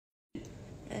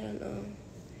I don't know.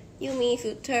 You mean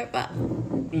filter, but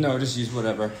No, just use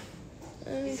whatever.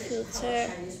 filter.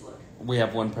 We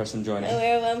have one person joining. Oh,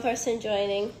 we're one person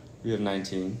joining. We have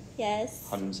 19. Yes.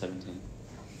 117.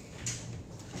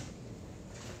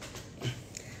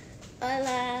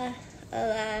 Hola.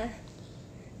 Hola.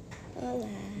 Hola.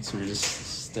 So we just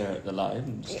stare at the live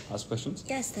and just ask questions?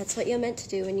 Yes, that's what you're meant to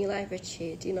do when you live,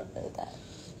 Richie. Do you not know that?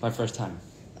 My first time.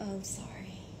 Oh, I'm sorry.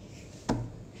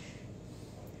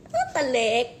 ตาเ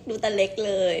ล็กดูตาเล็กเ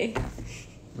ลย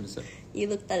What is it? You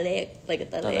look ตาเล็ก like a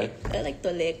ตาเล็ก like ตั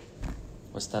วเล็ก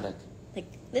What's that like?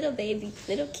 like little baby,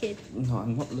 little kid. No,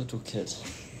 I'm not a little kid.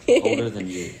 Older than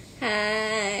you.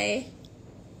 Hi,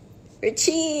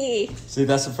 Richie. See,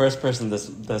 that's the first person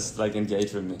that's like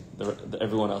engaged with me.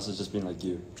 Everyone else has just been like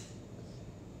you.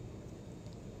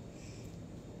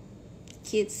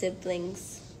 Cute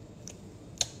siblings.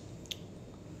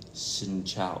 Xin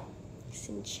Chao.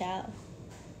 Xin chào.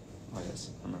 Oh yes,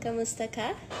 I remember. ¿Cómo está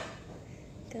acá?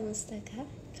 ¿Cómo está acá?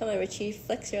 Come on, Richie,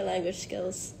 flex your language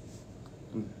skills.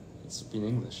 It's been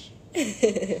English.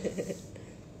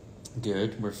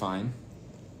 Good, we're fine.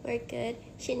 We're good.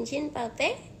 Xin xin bảo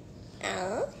tế.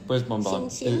 Where's Bonbon?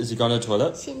 Xin. Is he gone to the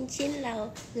toilet? Xin xin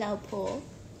lao po.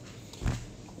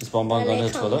 Is Bonbon gone to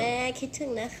the ของ toilet? แม่คิดถึง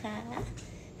นะคะ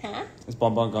Huh? Is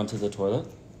Bonbon gone to the toilet?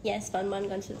 Yes, Bonbon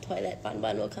gone to the toilet.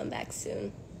 Bonbon will come back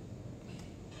soon.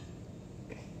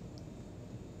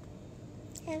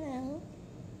 Hello.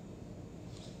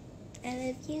 I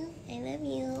love you. I love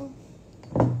you.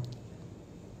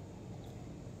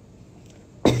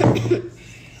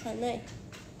ขอหน่อย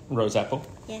Rose apple?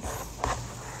 Yes.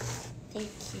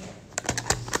 Thank you.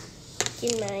 กิ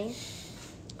นไหม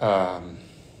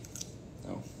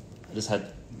No. I just had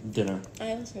dinner. I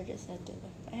also just had dinner.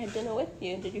 I had dinner with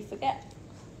you. Did you forget?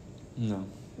 No.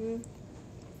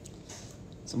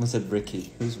 Someone said Ricky.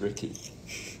 Who's Ricky?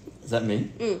 Is that me?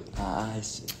 Ah, I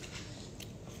see.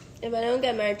 If I don't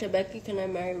get married to Becky, can I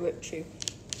marry Richie?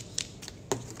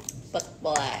 But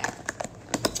black.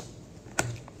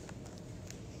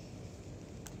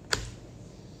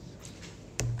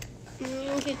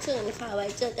คิดถึงค่ะไว้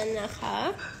เจอกันนะคะ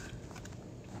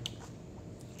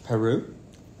Peru?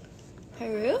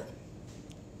 Peru?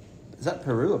 Is that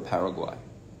Peru or Paraguay?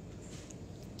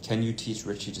 Can you teach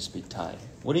Richie to speak Thai?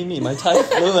 What do you mean? My Thai is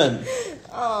fluent.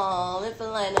 อ๋อไม่เป็น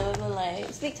ไรนะไม่เป็นไร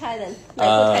Speak Thai then ไหน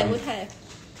พูดไทยพูดไทย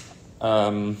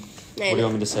What do you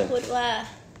want me to say? พูดว่า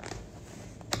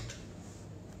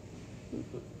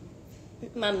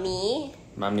มัมมี่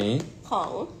Mami ของ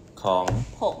Kong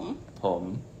ผม Pom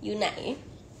อยู่ไหน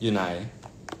Yunai.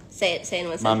 Say it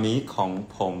once. Mami Kong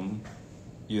Pom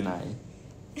Yunai.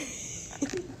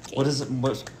 What is it?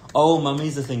 Oh,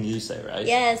 mummy's the thing you say, right?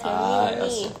 Yes,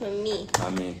 yes. mommy.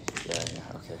 Mummy.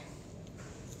 Yeah, okay.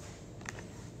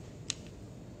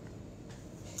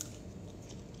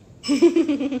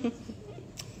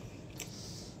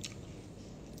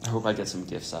 I hope I get some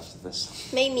gifts after this.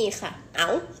 ไม่มีค่ะ เอ้า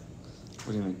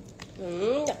What do you mean?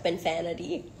 อยากเป็นแฟนอะ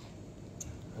ดิ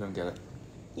I don't get it.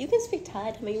 You can speak Thai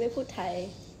ทำไมไม่พูดไทย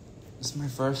This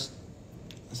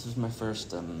is my first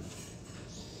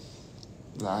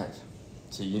live.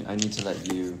 So I need to let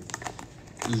you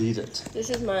lead it. This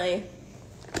is my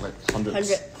Like hundreds.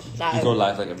 100 live. You go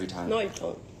live like every time. No, I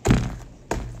don't.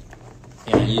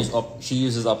 Yeah, she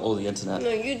uses up all the internet.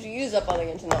 No, you use up all the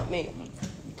internet, not me.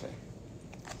 Okay.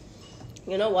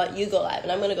 You know what? You go live,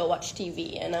 and I'm gonna go watch TV,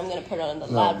 and I'm gonna put it on the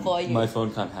live for you. My phone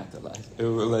can't hack the live. It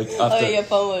will your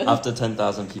phone will. After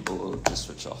 10,000 people, it will just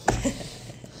switch off.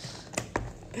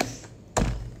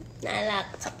 น่ารัก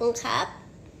ขอบคุณครับ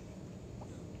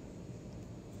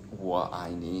What I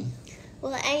need.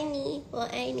 What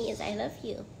I need is I love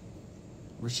you.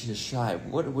 Richie is shy.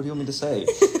 What do you want me to say?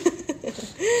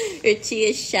 Richie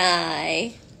is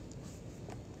shy.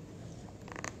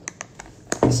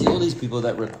 See all these people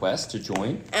that request to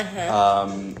join?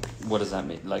 What does that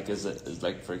mean? Like, is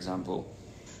like, for example?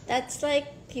 That's like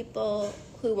people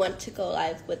who want to go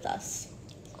live with us.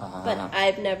 But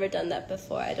I've never done that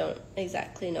before. I don't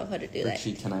exactly know how to do that.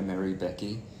 Richie, can I marry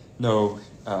Becky? No,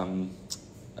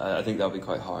 I think that would be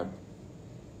quite hard.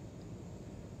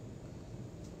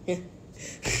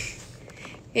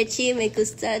 Richie, me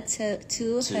gusta tu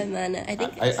hermana. I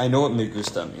think I know what me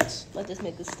gusta means. What does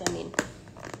me gusta mean?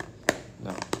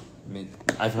 No,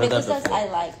 I've heard that before. I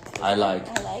like. I like.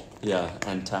 I like. Yeah,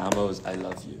 and te amo is I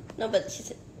love you. No, but she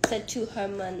said to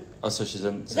herman. Oh, so she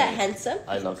didn't say Is that handsome?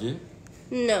 I love you?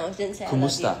 No, she didn't say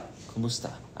Kumusta? I love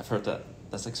Kumusta? I've heard that.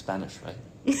 That's like Spanish, right?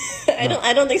 you.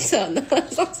 I don't think so. No,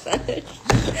 that's not Spanish.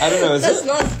 I don't know. That's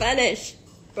not Spanish,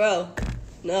 bro.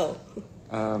 No.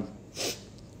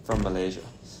 From Malaysia.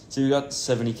 So you got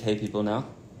 70k people now?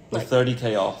 We're 30K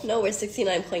off. No, we're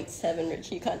 69.7,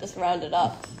 Richie. You can't just round it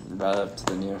up. Round up to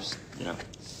the nearest, you know.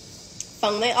 ฟั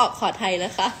งไม่ออกขอไทยน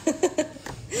ะคะ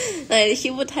ไหนลิ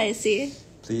ชี่พูดไทยสิ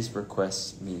Please request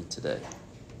me today.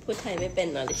 พูดไทยไม่เป็น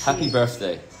นะลิชี่ Happy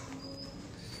birthday.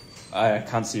 I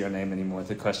can't see your name anymore.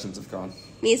 The questions have gone.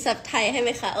 มีซับไทยให้ไหม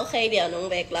คะ โอเค เดี๋ยวน้อง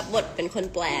เบกรับบทเป็นคน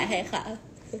แปลให้ค่ะ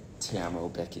Te amo,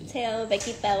 Becky. Te amo,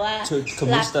 Becky แปลว่า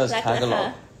Kamusta is รักนะคะ Tagalog.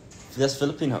 That's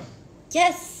Filipino.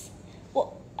 Yes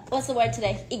What's the word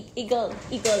today? Eagle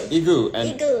Igu.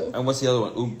 Igu. And what's the other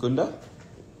one? Ugunda?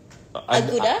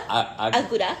 Aguda?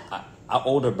 Aguda? Our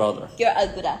older brother. You're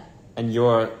Aguda. And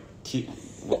you're...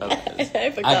 I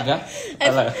forgot. Aga?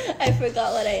 I forgot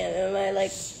what I am. Am I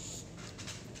like...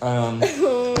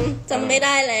 จำไม่ไ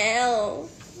ด้แล้ว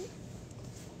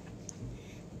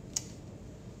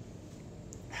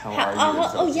How are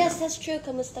you? Oh yes, that's true.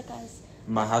 Kamusta guys?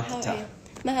 Mahal How kita. are you?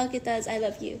 Mahal kitas, I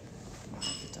love you.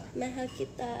 Mahal kita. Mahal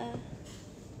kita.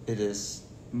 It is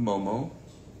Momo.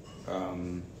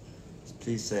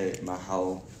 Please say Mahal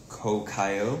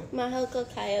Kokayo. Mahal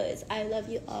kokayo is I love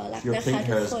you all. รัก Your นะคะ pink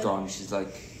ทุ hair ก is คน gone. She's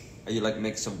like, are you like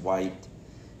mix of white?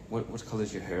 What color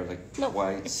is your hair? Like No,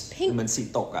 white. it's pink. มันสี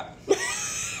ตกอ่ะ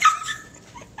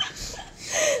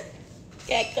แ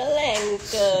กก็แรง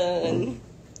เกิน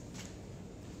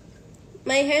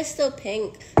My hair is still pink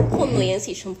ผมหนูยัง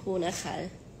สีชมพูนะคะ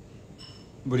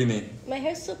What do you mean? My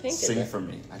hair is still pink Sing is it? for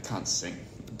me. I can't sing.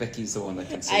 Becky's the one that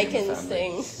can sing. I in the can family.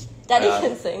 sing Daddy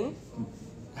can sing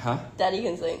Huh? Daddy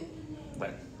can sing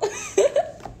When?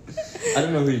 I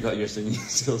don't know who you got your singing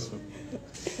skills from.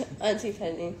 Auntie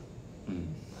Penny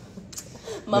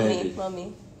Maybe. Mommy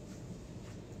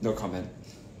No comment.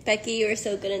 Becky, you were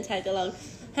so good in Tagalog.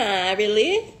 Huh,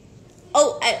 really?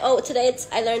 Today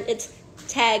I learned it's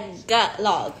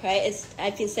Tagalog, right?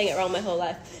 I've been saying it wrong my whole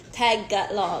life.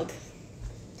 Tagalog.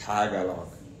 Tagalog.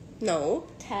 No,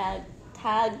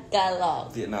 Tagalog.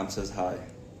 Vietnam says hi.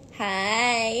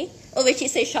 Hi. Oh, Richie,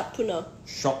 say shot puno.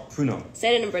 Shot puno. Say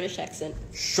it in a British accent.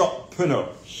 Shot puno.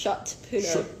 Shot puno.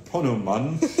 Shot puno, man.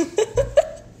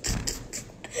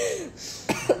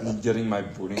 I'm getting my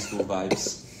boarding school vibes.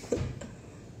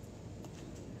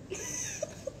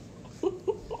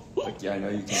 Like, yeah, I know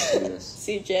you can see this.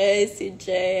 CJ.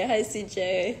 Hi, CJ.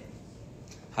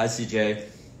 Hi, CJ.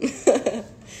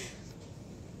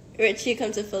 Richie,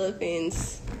 come to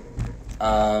Philippines.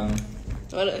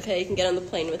 Okay, you can get on the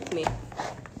plane with me.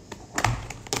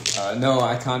 No,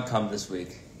 I can't come this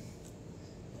week.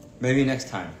 Maybe next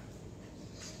time.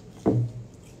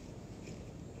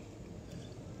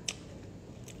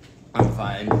 I'm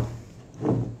fine.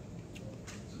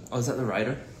 Oh, is that the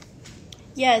writer?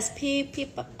 Yes,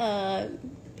 Pipa,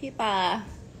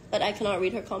 but I cannot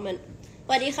read her comment.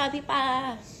 Wadika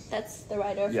Pipa. That's the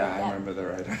writer. Yeah, I remember the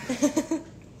writer.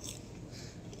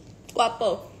 Guapo.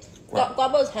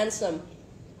 Guapo is handsome.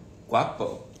 Guapo.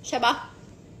 ใช่ปะ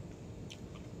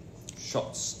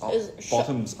Shots up.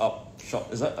 Bottoms up. Shot.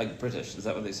 Is that like British? Is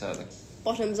that what they say? Like,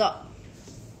 Bottoms up.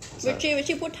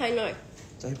 Richie พูดไทยหน่อย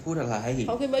จะให้พูดอะไร เ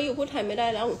ขาคิดว่าอยู่พูดไทยไม่ได้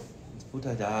แล้ว พูดไท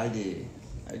ยได้ดิ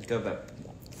I'd goแบบ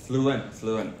fluent.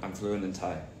 I'm fluent in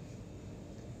Thai.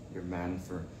 You're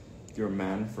a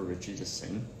man for Richie to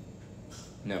sing?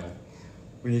 No.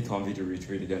 We need Convi to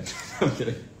retweet again. I'm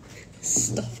kidding.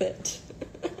 Stop it.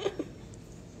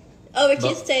 Oh,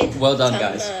 Richie say well done, Tama.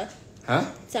 guys. Huh?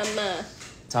 Tama.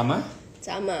 Tama?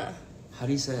 Tama. How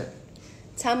do you say it?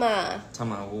 Tama.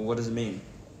 Tama. Well, what does it mean?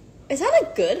 Is that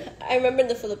like good? I remember in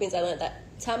the Philippines I learned that.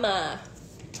 Tama.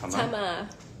 Tama.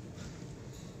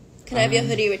 Can I have your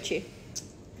hoodie, Richie?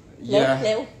 Yeah.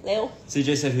 Leo. CJ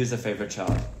said who's their favorite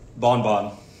child?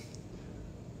 Bon.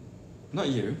 Not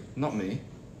you. Not me.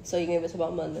 So you gave it to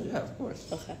Bon Bon then? Yeah, of course.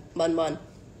 Okay. Bon.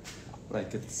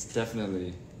 Like, it's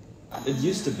definitely... It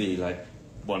used to be, like,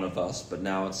 one of us, but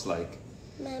now it's like...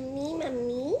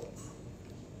 Mommy.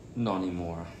 Not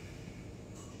anymore.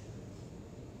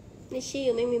 นิชี่อ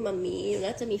ยู่ไม่มีมัมมี่อยู่น่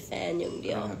าจะมีแฟนอย่างเดี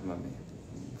I ยว don't have mommy.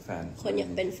 Fan. คนอยา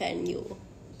กเป็นแฟนอยู่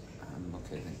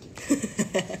Okay, thank you.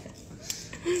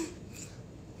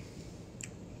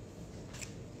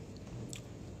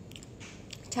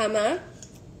 Tama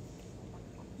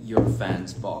Your fans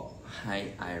บอกให้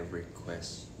I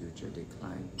request you to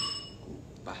decline กู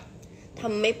ปะ ท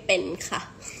ำไม่เป็นค่ะ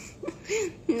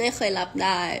ไม่เคยรับไ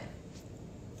ด้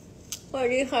สวัส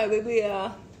ดีค่ะพี่เบีย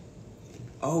ร์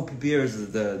Oh, Pibir is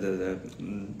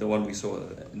the one we saw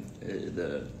the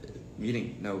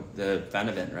meeting. No, the fan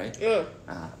event, right?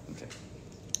 Okay.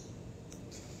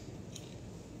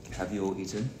 Have you all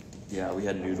eaten? Yeah, we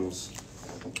had noodles.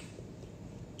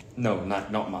 No,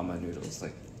 not mama noodles,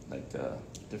 like like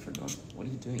different one. What are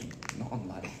you doing? Not on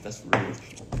live. That's rude.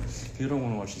 People don't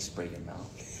want to watch you spray your mouth.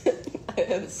 I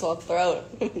have a sore throat.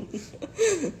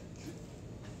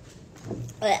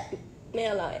 ไม่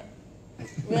อร่อย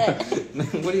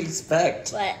What do you expect?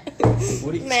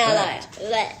 What do you ไม่อร่อย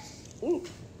expect?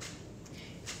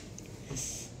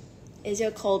 Is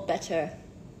your cold better?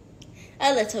 A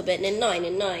little bit นิดหน่อย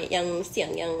ยังเสียง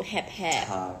ยังแหบ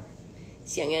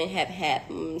เสียงยังแหบ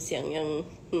เสียงยัง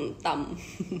ต่ำ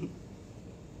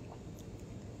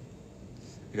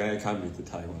Okay, I can't read the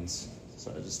Thai ones, so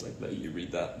I just like let you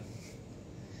read that.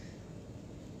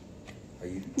 Are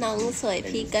you? น้องสวย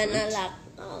พี่ก็น่ารัก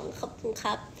ขอบคุณค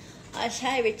รับใ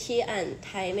ช่ Richie อ่านไ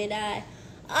ทยไม่ได้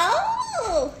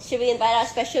Oh should we invite our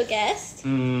special guest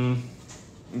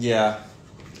Yeah.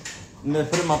 No,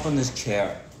 put him up on this chair.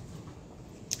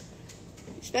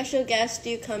 Special guest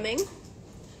you coming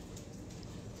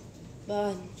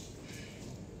Bon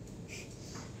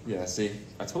Yeah, see,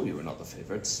 I told you we're not the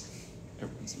favorites.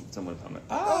 Someone comment.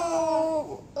 โ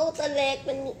อ้ตัวเล็ก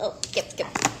มันเก็บ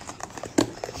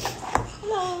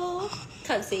Hello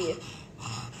can't see you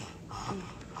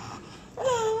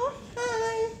Hello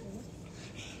hi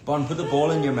Bon, put the ball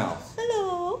in your mouth. Hello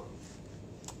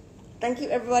Thank you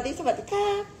everybody สวัสดีครั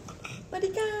บสวัสดี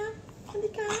ครับ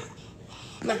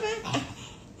มา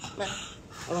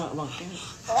ลองแก้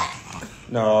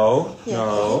No.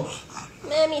 แ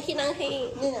ม่มีที่นั่งให้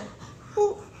นี่ไง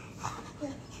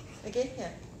โอเคเนี่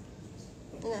ย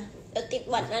นี่ไงเดี๋ยวติด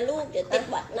หวัดนะลูกเดี๋ยวติด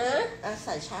หวัดนะใ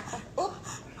ส่ชักไปอุ๊บ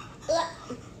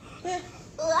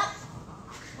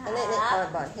อันนี้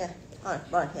บอ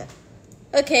ล here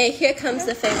Okay here comes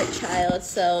the favorite child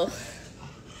so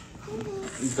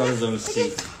He's got his own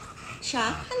seat.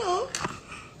 Shark hello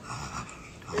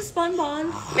This bonbon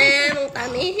แม่มองตา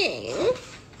ไม่เห็น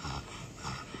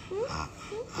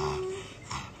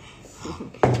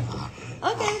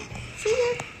Okay see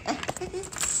you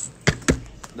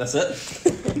That's it?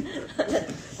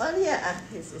 Well yeah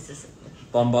this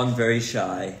Bon, very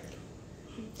shy.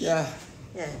 Yeah.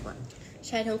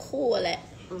 Shy ทั้งคู่แหละ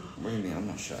What do you mean? I'm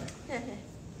not shy.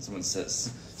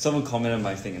 Someone commented on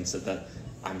my thing and said that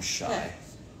I'm shy.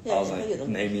 I was like,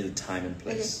 name me the time and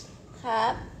place. ครั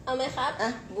บเอาไหมครับ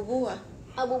บูบู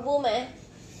เอาบูบูไหม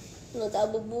หนูจะเอา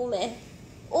บูบูไหม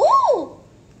อู้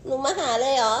หนูมาหาเล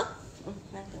ยเหรอ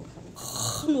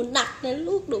หนูหนักนะ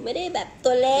ลูกหนูไม่ได้แบบ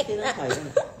ตัวเล็กนะ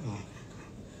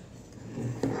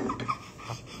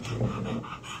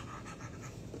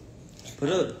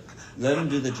Let him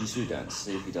do the Jisoo dance.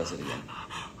 See if he does it again.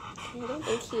 I don't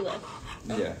think he will.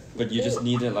 Yeah, but you just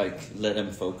need to like let him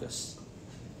focus.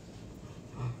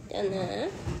 เดี๋ยวนะ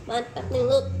มาแป๊บนึง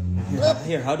ลูก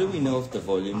Here, how do we know if the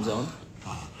volume's on?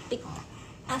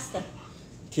 Ask them.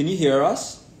 Can you hear us?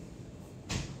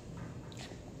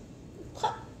 ค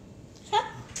รับ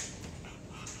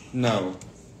No.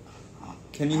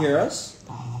 Can you hear us?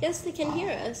 Yes they can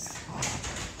hear us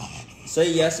Say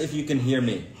yes if you can hear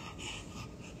me.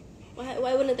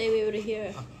 Why wouldn't they be able to hear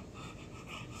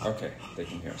Okay, they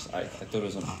can hear us. I thought it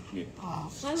was on mute.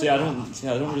 Why See,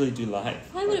 I don't really do live.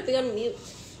 Why would it be on mute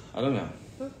I don't know.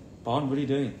 Bon, what are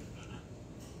you doing?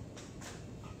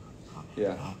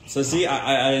 Yeah. So see,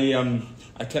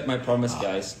 I kept my promise,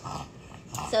 guys.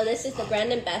 So this is the brand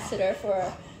ambassador for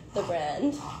the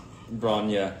brand. Bron,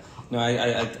 yeah. No,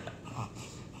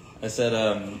 I said,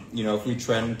 you know, if we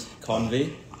trend Convy,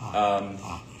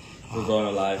 we're going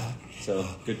live. So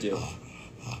good deal.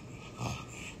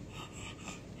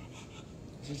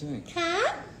 What's he doing? ครั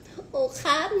บโอ้ค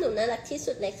รับหนูน่ารักที่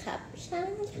สุดเลยครับใช่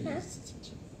ครับ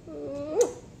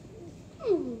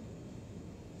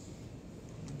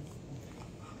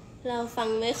เราฟัง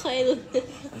ไม่ค่อยรู้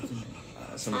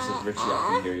Someone says, Richie, I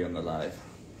can hear you on the live.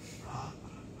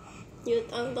 อยู่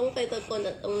ต้องไปตะโกนจ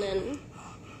ากตรงนั้น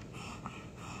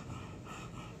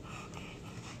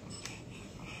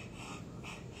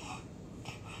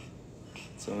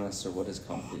Someone asked her, what is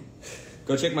comfy?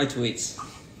 Go check my tweets.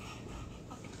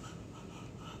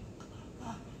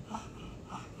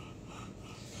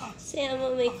 Siamo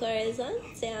may corazon?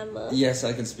 Siamo? Yes,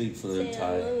 I can speak fluent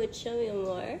Thai. Siamo would show me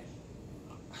more.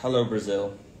 Hello, Brazil.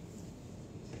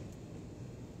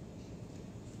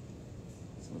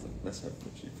 Someone's like, let's have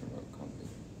Richie promote comedy.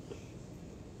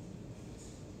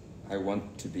 I want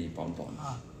to be Bon Bon.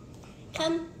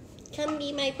 Come be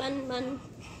my bun.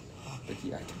 Becky,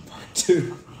 I can bark too.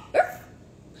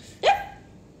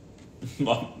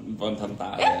 Bon ทำตา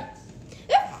เลยอะ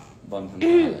บอลทำต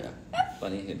าเลยอะตอน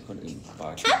นี้เห็นคนอื่นปา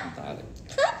กทำตาเลย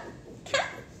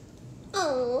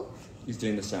Oh He's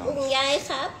doing the sound ยาย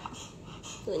ครับ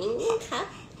หนูนิ่งครับ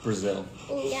Brazil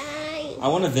ยาย I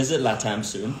want to visit Latam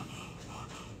soon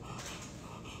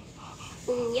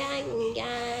คุณยายอ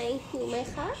ยู่ไหม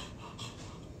คะ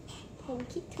ผม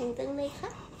คิดถึงจังเลยค่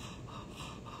ะ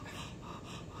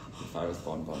If I was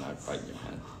Bonbon, I'd bite your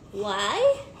hand. Why?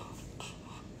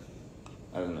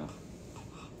 I don't know.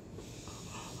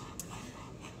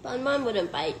 Bonbon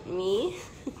wouldn't bite me.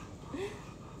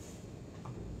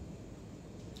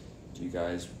 Do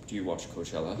you watch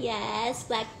Coachella? Yes,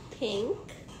 Blackpink.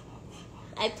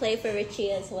 I play for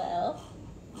Richie as well.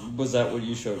 Was that what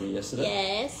you showed me yesterday?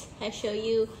 Yes, I show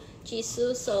you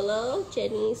Jisoo solo,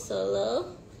 Jennie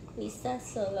solo, Lisa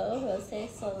solo, Rose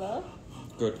solo.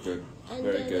 Good.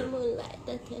 Under Very the good. moonlight.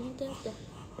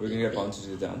 Are we gonna get Bon to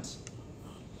do the dance?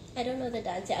 I don't know the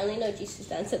dance. I only know Jisoo's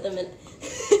dance at the minute.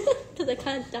 Because I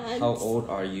can't dance. How old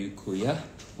are you, Kuya?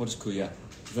 What is Kuya?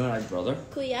 Isn't that my brother?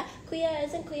 Kuya.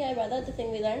 Isn't Kuya brother the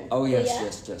thing we learned? Oh, yes,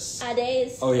 Kuya. yes. Ade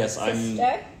is Oh, yes, sister.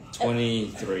 I'm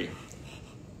 23.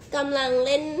 กำลังเ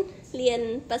ล่นเรียน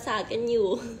ภาษากันอยู่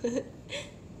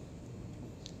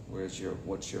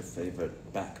What's your favorite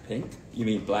Blackpink? You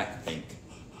mean Blackpink?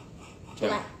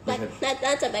 Black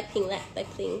น่าจะ Blackpink แหละ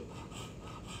Blackpink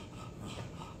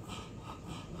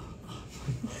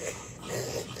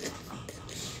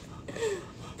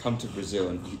Come to Brazil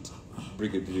and eat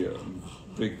brigadeiro.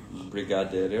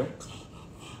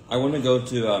 I want to go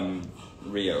to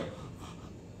Rio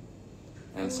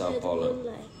and Sao Paulo.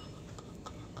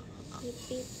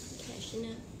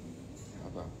 How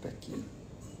about Becky?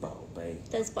 Bae.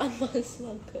 Does Bonbon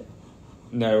smell good?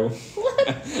 No.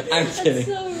 I'm kidding.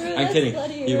 So rude. I'm kidding.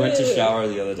 Bloody He went to rude. shower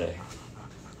the other day.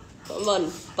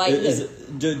 Bonbon, bite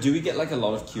them. Do we get like a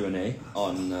lot of Q&A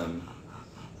on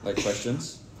like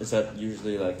questions? Is that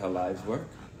usually like how lives work?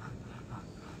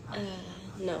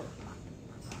 No.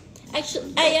 Actually,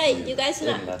 you guys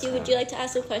would you like to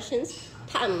ask some questions?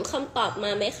 ถามคำตอบม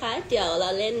าไหมคะ เดี๋ยวเรา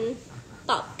เล่น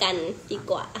ตอบกันดี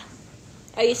กว่า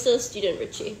Are you still a student,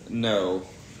 Richie? No.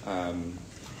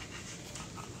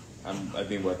 I've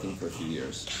been working for a few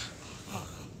years.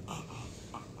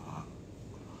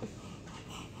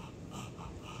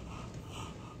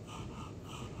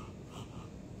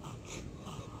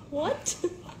 What?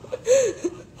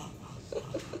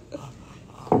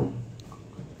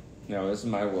 No, this is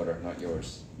my water, not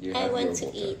yours. You have I want your to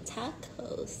water. eat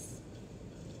tacos.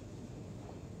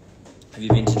 Have you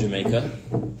been to Jamaica?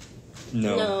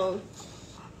 No.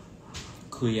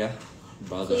 Kuya,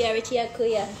 brother. Kuya, Richie,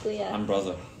 Kuya. I'm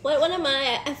brother. What am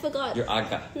I? I forgot. You're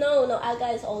Aga. No, Aga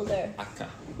is older. Aka.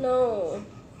 No.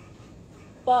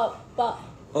 Bob.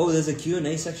 Oh, there's a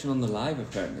Q&A section on the live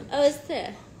apparently. Oh, is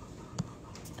there?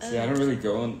 See, I don't really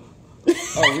go on.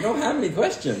 Oh, we don't have any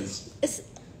questions.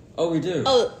 Oh, we do.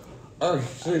 Oh,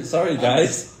 sorry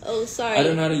guys. Oh, sorry. I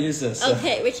don't know how to use this.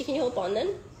 Okay, Richie, can you hold on then?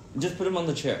 Just put him on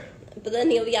the chair. But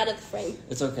then he'll be out of the frame.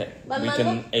 It's okay. But We Mama-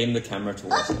 can aim the camera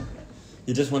towards him.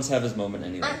 He just wants to have his moment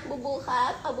anyway. บูบูครั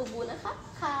บเอาบูบูนะคะ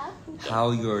ครับ How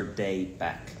your day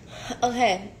back?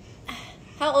 Okay.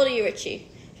 How old are you, Richie?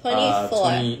 24.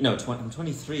 I'm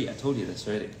 23. I told you this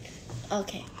already.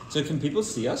 Okay. So can people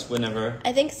see us whenever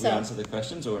I think so. we answer the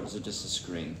questions, or is it just a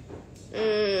screen?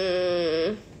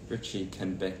 Richie,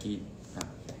 can Becky?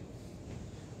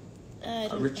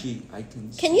 Richie, I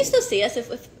can. Can you still see us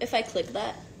if I click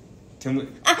that? Can we?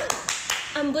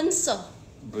 I'm Bunso.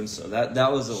 Bunso.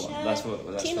 That was the one. That's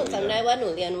what. That's ที่หนู what we จำได้ did. ว่าหนู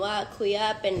เรียนว่าคุย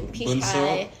เป็นพี่ Bunso ชา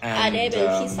ย and, อาเดเป็น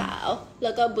พี่สาว แ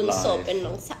ล้วก็บุญโซ Live. เป็น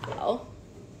น้องสาว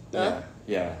เนอะ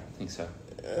Yeah, I think so.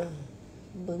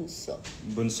 บุญโซ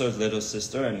Bunso's little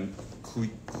sister and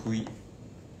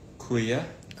Kuya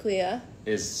คุย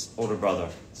is older brother.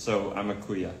 So I'm a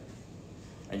Kuya,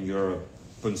 and you're a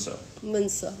Bunso. บุญ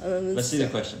โซ Let's see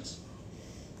the questions.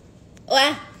 ว้า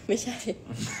ไม่ใช่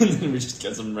Then we just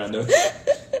get some random.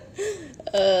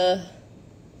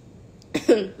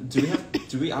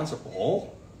 Do we answer all?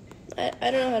 I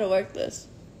don't know how to work this.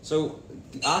 So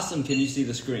ask them, can you see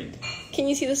the screen? Can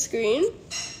you see the screen?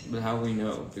 But how we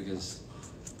know? Because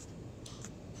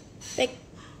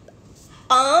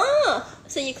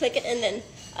So you click it and then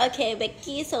okay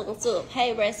Becky ส่งจูบให้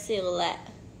บราซิลแหละ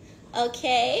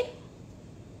Okay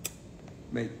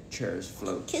make chairs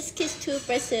float. kiss to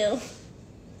Brazil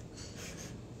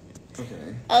Okay.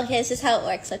 Okay, this is how it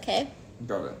works, okay?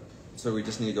 Got it. So we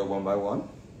just need to go one by one?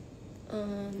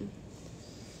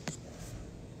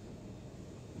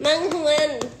 มังฮวน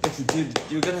Dude,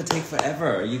 you're gonna take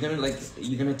forever. You're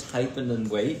gonna type and then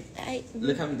wait?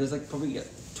 Look how there's like probably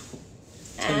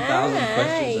 10,000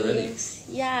 questions already.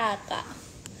 ยากอะ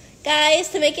Guys,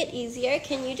 to make it easier,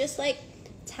 can you just like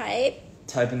type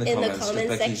Type in the In the comments. comment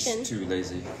Becky's section. too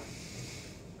lazy.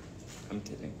 I'm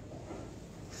kidding.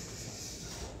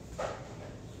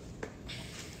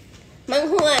 มัง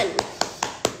ฮวน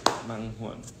Mang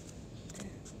Huan.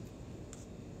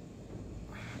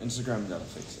 Instagram gotta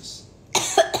fix this.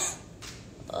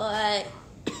 Alright.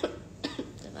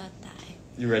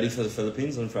 You ready for the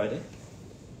Philippines on Friday?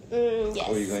 Yes.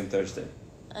 Or are you going Thursday?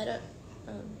 I don't.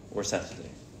 Or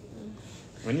Saturday?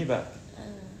 When are you back?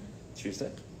 Tuesday?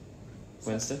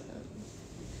 Wednesday?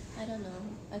 I don't know.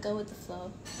 I go with the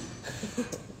flow.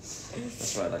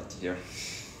 That's what I like to hear.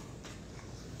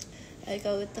 I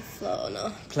go with the flow,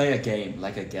 no. Play a game,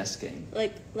 like a guess game.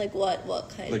 Like what? What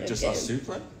kind Like of just game? us two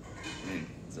play? I mean,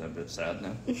 is that a bit sad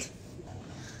now?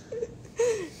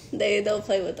 They don't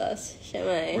play with us,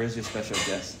 Shemai. Where's your special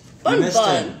guest? Bun You missed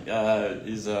Bun.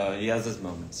 him. He has his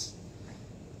moments.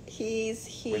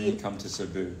 When you come to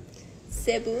Cebu.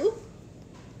 Cebu?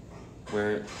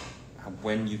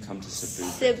 When you come to Cebu.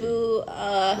 Cebu,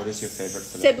 what is your favorite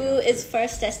Cebu Filipino is food?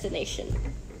 first destination.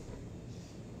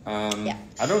 Yeah.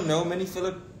 I don't know many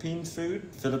Filipino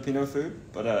food,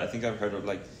 but I think I've heard of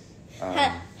like.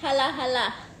 Hala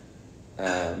hala.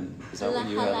 Is that what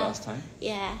you had last time?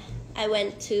 Yeah.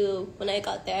 When I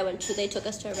got there, they took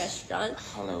us to a restaurant.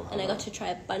 Hello. And I got to try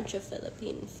a bunch of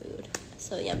Philippine food.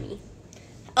 So yummy.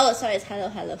 Oh, sorry, it's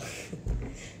hello.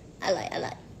 I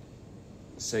like.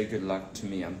 Say good luck to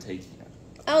me. I'm taking it.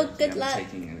 Oh, good luck. I'm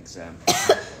taking an exam.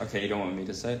 Okay, you don't want me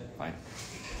to say it? Fine.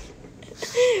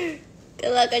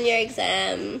 Good luck on your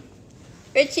exam.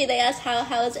 Richie, they asked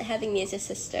how is it having me as your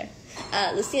sister?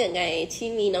 รู้สึกยังไงที่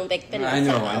มีน้องเบคเป็นน้อง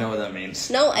สาว I know what that means.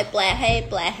 No, I แปลใ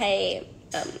ห้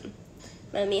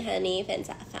มามีฮันนี่เป็น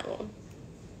สาวฟัง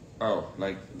Oh,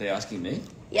 like they asking me?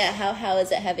 Yeah, how is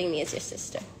it having me as your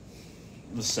sister?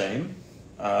 The same.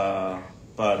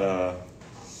 But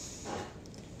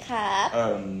ครับ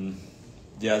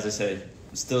yeah, as I say,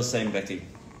 still same Becky.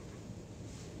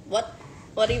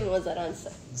 What even was that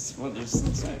answer? It's what you're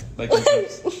still saying. Like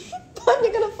Bun,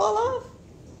 you're gonna fall off.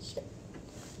 Shit.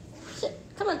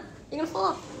 Come on, you're gonna fall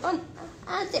off. Bun.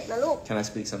 เจ็บนะลูก Can I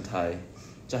speak some Thai?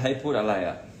 จะให้พูดอะไร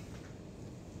อ่ะ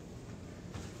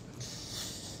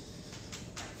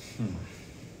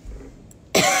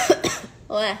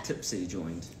What? Tipsy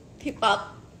joined. พี่ป๊อป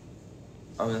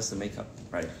Oh, that's the makeup,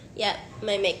 right? Yeah,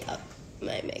 my makeup.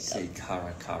 Say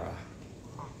cara cara.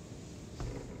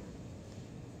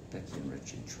 Becky and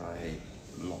Richie try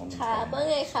long ครับว่า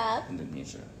ไงครับ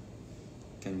Indonesia.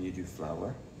 Can you do flower?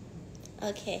 โอ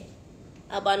เค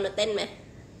เอาบอลมาเต้นไหม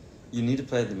You need to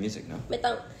play the music, no? ไม่ต้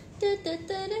อง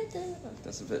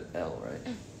That's a bit L, right?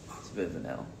 It's a bit of an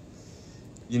L.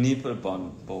 You need to put a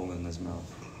ball in his mouth.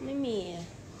 ไม่มีอะ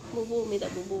บูมีแต่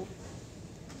บู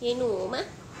ยายหนูมะ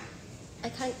I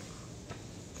can't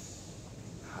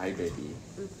Hi, baby.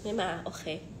 ไม่มา โอเค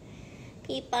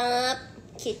พี่ป๊อป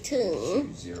คิดถึง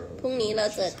 2-0. พรุ่งนี้เรา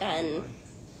เจอกัน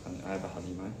I have a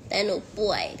honey man. แต่หนูป่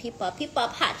วย พี่ป๊อป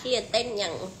หาที่จะเต้นยั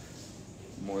ง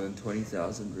More than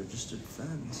 20,000 registered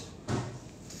fans.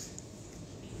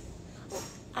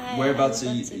 Whereabouts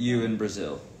are you in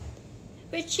Brazil?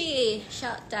 Richie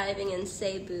shot diving in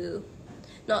Cebu.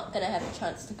 Not gonna have a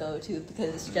chance to go to because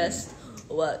it's just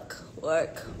work.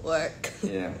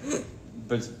 Yeah.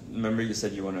 But remember you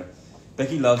said you want to...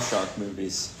 Becky loves shark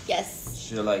movies. Yes.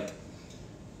 She'll like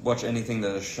watch anything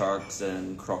that is sharks and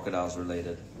crocodiles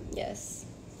related. Yes.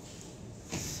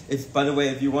 By the way,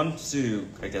 if you want to,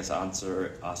 I guess,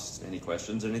 ask any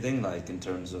questions or anything, like in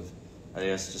terms of, I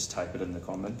guess, just type it in the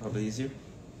comment, probably easier.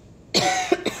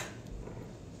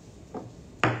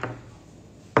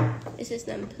 This is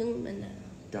น้ำผึ้งมะนาว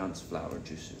Dance flower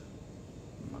juice.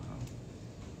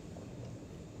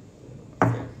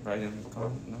 Okay, right in the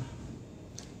comment, no?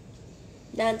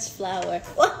 Dance flower.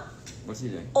 What? What's he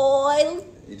doing? Oil.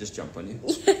 He just jumped on you?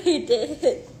 Yeah, he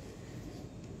did.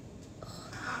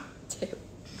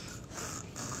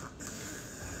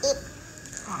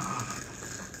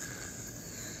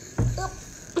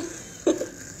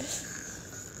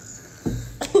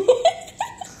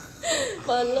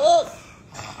 But look.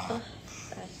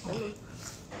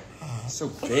 So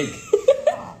big.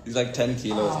 He's like 10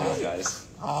 kilos now, guys.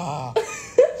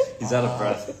 He's out of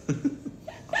breath.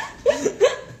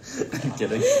 I'm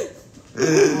kidding.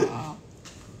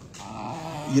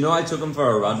 You know, I took him for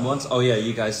a run once. Oh yeah,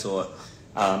 you guys saw it.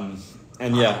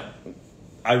 And yeah,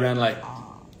 I ran like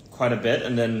quite a bit,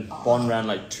 and then Bon ran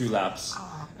like 2 laps,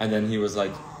 and then he was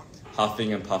like huffing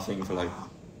and puffing for like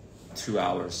 2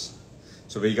 hours.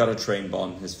 So we gotta train Bon,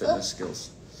 his fitness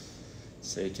skills.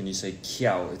 Can you say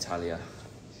Ciao, Italia?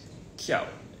 Ciao.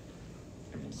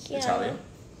 Italia.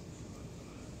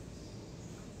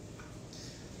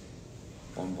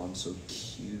 Bon, so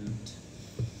cute.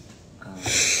 Okay.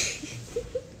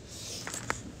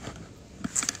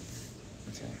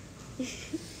 Okay.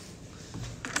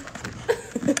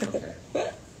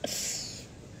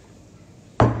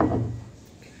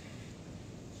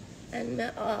 ไ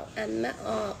ม่ออกอ่านไม่อ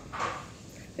อก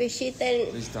Richie เต้น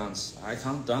Please dance. I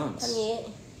can't dance. ทำนี้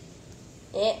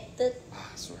เอ๊ะตึ๊ด Ah,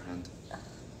 sore hand.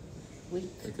 weak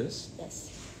Like this? yes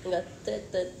แล้วก็ตึ๊ด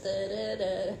ตึ๊ดตึ๊ดตึ๊ด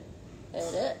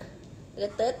ตึ๊ดแล้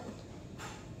วก็ตึ๊ด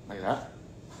Like that?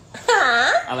 หา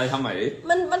อะไรทำไม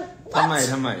มัน ท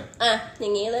ำไม อ่ะอย่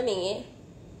างงี้เริ่มอย่างงี้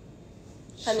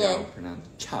ทำยัง Ciao, Fernand.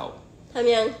 Ciao. ท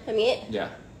ำยังทำอย่างงี้ Yeah.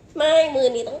 ไม่มือ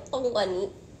นี้ต้องตรงกว่านี้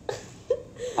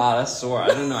Ah, that's sore. I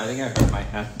don't know. I think I hurt my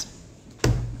hand.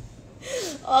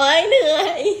 โอ๊ยเหนื่อ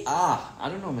ย Ah, I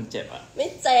don't know. มันเจ็บอ่ะ ไม่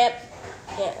เจ็บ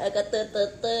เนี่ยแล้วก็ตึ๊ดตึ๊ด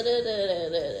ตึ๊ดตึ๊ดตึ๊ด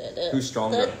ตึ๊ดตึ๊ด Who's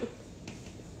stronger?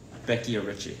 Becky or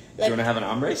Richie? Do you want to have an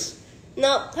arm race?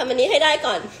 no ทำอันนี้ให้ได้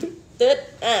ก่อนตึ๊ด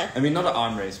อ่ะ I mean, not an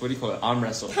arm race. What do you call it? Arm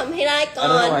wrestle. ทำให้ได้ก่ I อ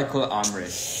don't น know why I call it arm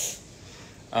race.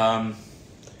 เ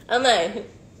อาใหม่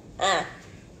อ่ะ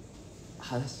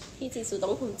Ah, that's- พี่จีซูต้อ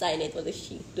งภูมิใจในตัวลูก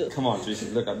ชีดู Come on, Jason.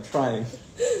 Look, I'm trying.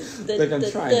 ตึ๊ด Look, I'm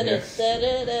ตึ๊ด trying ตึ๊ด here. ตึ๊ด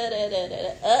ตึ๊ดตึ๊ดตึ๊ด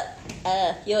ตึ๊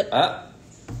ดหยุด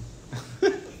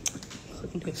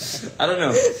I don't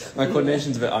know. My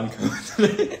coordination's a bit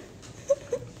uncoordinated.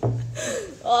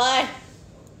 โอ๊ย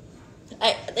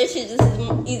this is the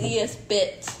easiest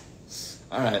bit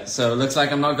All right, so it looks like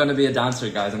I'm not going to be a dancer,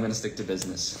 guys. I'm going to stick to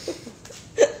business.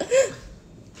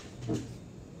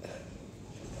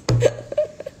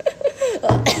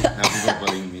 Now people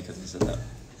bullying me because I said that.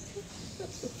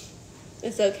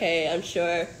 it's okay I'm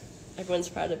sure everyone's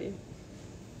proud of you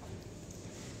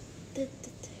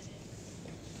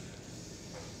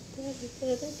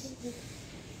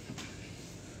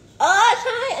อ๋อใ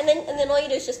ช่ and then all you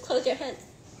do is just close your hands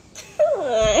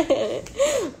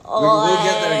โอ้ We'll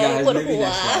get there, guys. ปวด Maybe หัว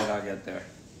next slide I'll get there.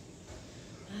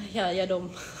 อย่าดม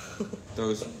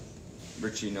Those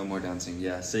Richie, no more dancing.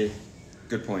 Yeah, see,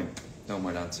 good point. No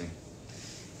more dancing.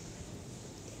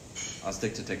 I'll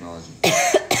stick to technology.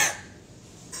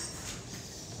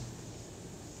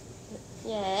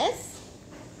 yes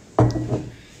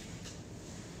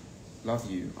Love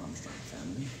you, Armstrong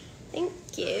family. thank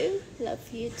you love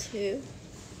you too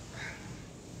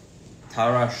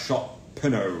Tara shot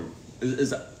Puno.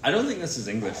 Is I don't think this is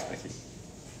English, Becky.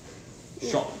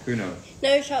 Shot Puno.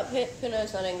 no shot Puno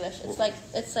is not English it's like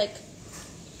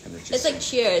Can it just it's like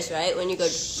cheers right when you go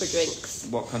for drinks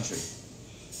what country?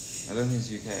 I don't think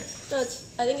it's UK. no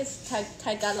I think it's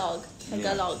Tagalog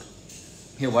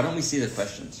Here, why don't we see the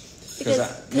questions?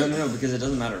 No, because it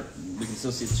doesn't matter. We can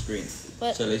still see the screen.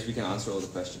 But- So at least we can answer all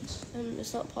the questions.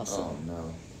 it's not possible Oh no.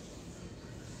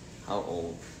 How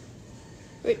old?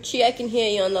 Richie I can hear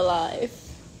you on the live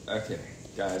Okay,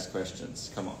 guys, questions.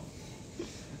 Come on.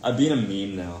 I've been a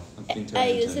meme now. I've been อา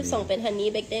turned ยุ into a 12 เป็น meme. ฮันนี่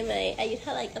เบกได้ไหมอายุเท่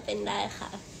าไหร่ก็เป็นได้ค่ะ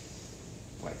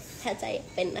Wife. ถ้าใจ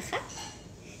เป็นนะคะ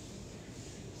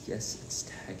Yes, it's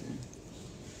tagging.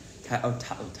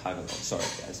 Tagalog. Sorry,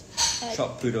 guys. Tag.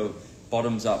 Shot Puto,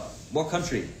 bottoms up. What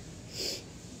country?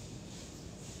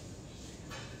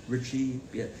 Richie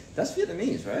Viet. That's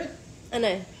Vietnamese, right? อันไหน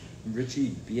Richie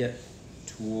Viet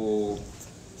Tool.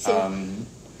 Xin-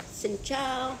 สินเจ้า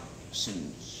Xin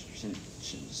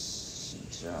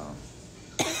Chao.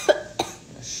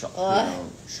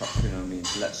 Shot Puno means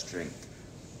let's drink.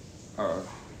 Or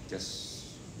guess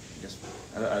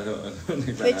I don't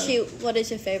think that Richie what is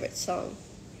your favorite song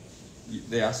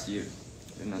they asked you.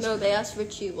 Didn't ask no me. they asked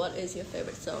Richie what is your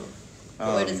favorite song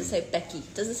or does it say Becky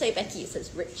it doesn't say Becky it says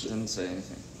Richie Didn't say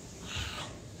anything.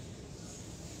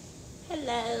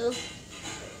 hello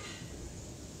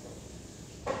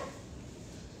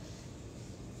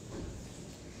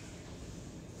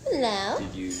hello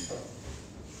Did you?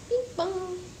 Bing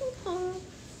bong, bing bong.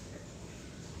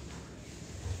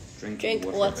 Drink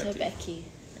water, Becky.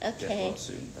 Get Okay. well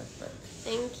soon, Beck.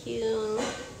 Thank you.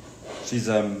 She's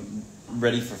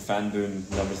ready for fan boom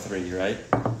number 3, right?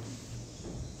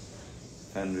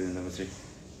 Fan boom number 3.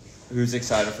 Who's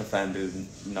excited for fan boom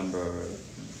number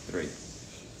 3?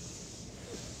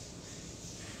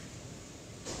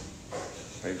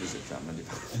 Right, visit drama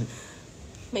department.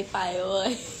 ไม่ไปเว้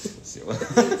ย See what?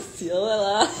 เสียเวล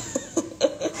า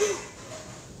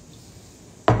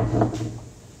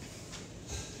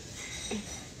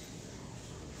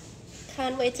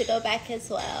Can't wait to go back as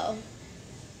well.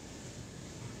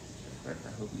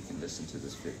 I hope you can listen to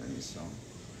this Vietnamese song.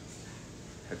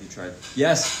 Have you tried?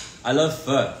 Yes, I love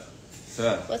pho.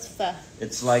 Pho. What's pho?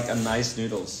 It's like a nice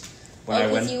noodles. When I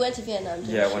Because went, you went to Vietnam,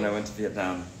 didn't yeah, you? when I went to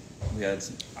Vietnam, we had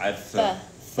I had pho Pho.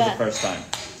 for the Pho. first time.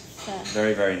 Pho.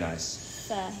 Very, very nice.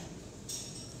 Pho.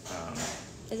 Um,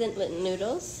 Isn't it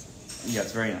noodles? yeah,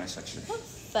 it's very nice actually.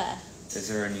 Pho. Is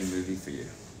there a new movie for you?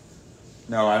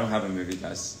 No, I don't have a movie,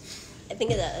 guys. I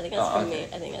think that's Oh, for okay. me.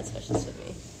 I think that's questions for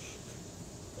me.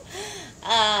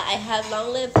 I have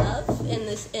Long Live Love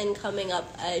in coming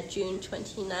up June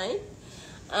 29th.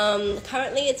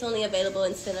 Currently, it's only available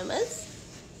in cinemas,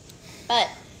 but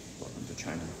Welcome to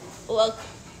China. well,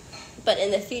 but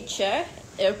in the future,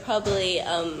 it'll probably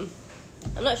I'm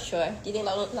not sure. Do you think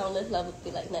Long Live Love would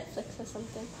be like Netflix or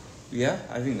something? Yeah,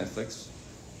 I think Netflix.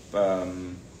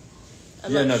 I'm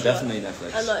Yeah, not no, sure. definitely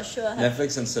Netflix. I'm not sure.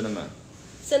 Netflix and cinema.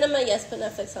 Cinema, yes, but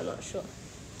Netflix, I'm not sure.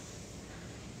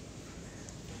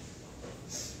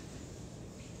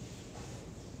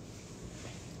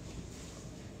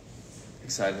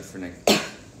 Excited for next.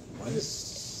 What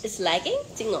is? It's lagging?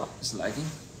 จริงเหรอ It's lagging.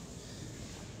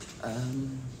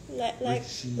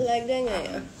 Richie. Lag ได้ไง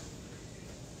อ่ะ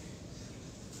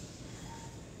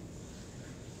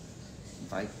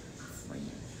Bike frame.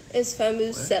 Is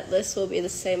Famu's What? set list will be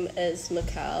the same as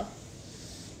Macau?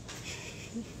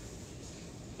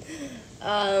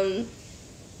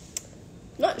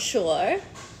 Not sure,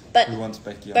 but Who wants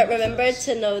Becky on but Netflix? remember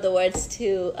to know the words to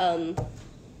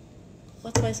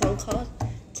what's my song called?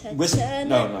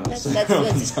 No, That's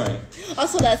I'm sorry.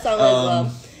 also that song as well.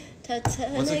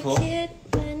 What's it called?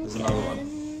 There's another one.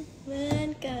 เหมือน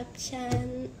กับฉัน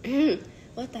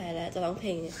ว่าตายแล้วจะร้องเพล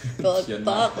งเนี่ยโปรด เขียน บ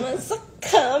มา อกมันสัก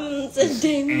คำจะไ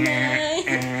ด้ไหม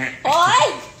โอ๊ย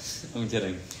I'm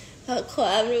kidding. เพราะคว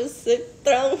ามรู้สึกต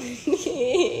รง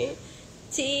นี้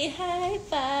ที่หาย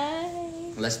ไป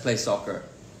Let's play soccer.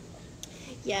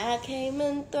 อยากให้มั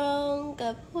นตรง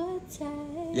กับหัวใจ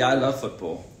Yeah, I love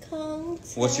football. ของเธ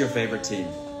อ What's your favorite team?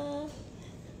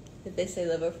 Did they say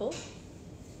Liverpool?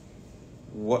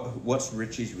 What's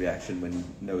Richie's reaction when he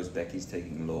knows Becky's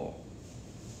taking law?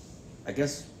 I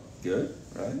guess good,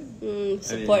 right?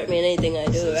 Support me in anything I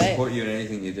do, right? Support you in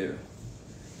anything you do.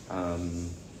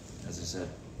 As I said,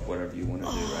 whatever you want to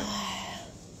do, right?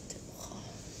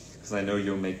 Because I know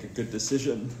you'll make a good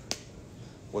decision.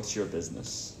 What's your business?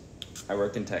 I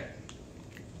work in tech.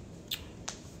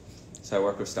 So I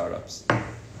work with startups.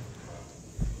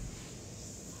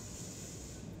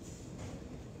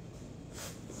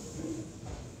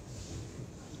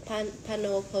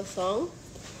 Pano po song.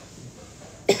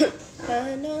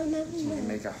 Pano na So you can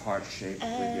make a heart shape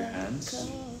with your hands.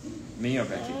 Me or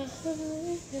Becky? I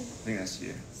think that's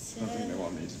you. I don't think they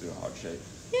want me to do a heart shape.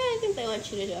 Yeah, I think they want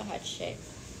you to do a heart shape.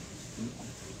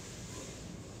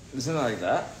 Isn't it like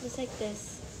that? Just like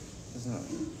this. Isn't it?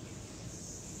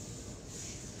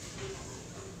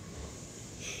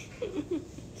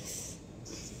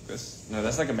 This? No,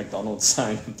 that's like a McDonald's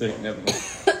sign. I'm doing never mind.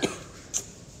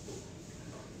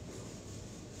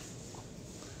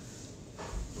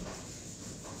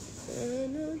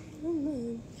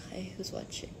 Hi, who's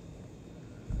watching?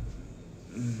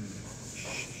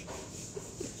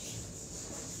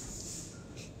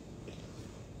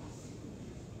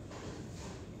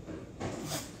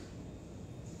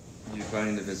 You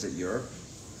planning to visit Europe?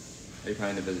 Are you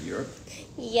planning to visit Europe?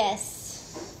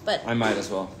 Yes, but I might as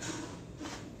well.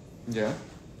 Yeah?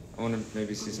 I want to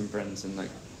maybe see some friends in like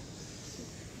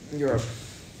Europe.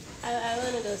 I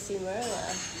want to go see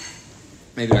Merla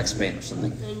Maybe like Spain or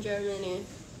something. in Germany.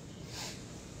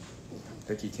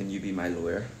 Becky, can you be my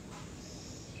lawyer?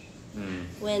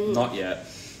 When Not yet.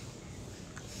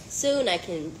 soon I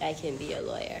can be a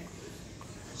lawyer.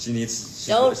 She's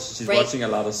Don't break- watching a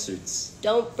lot of Suits.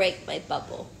 Don't break my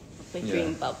bubble, my Yeah.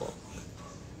 dream bubble.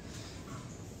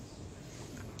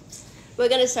 We're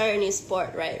gonna start a new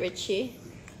sport, right, Richie?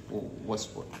 What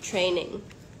sport? Training.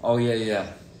 Oh yeah.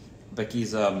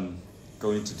 Becky's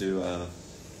going to do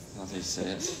how do you say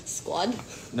it? Squad.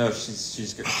 No,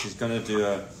 she's gonna do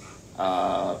a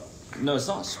no, it's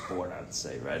not a sport, I'd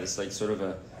say, right? It's like sort of a,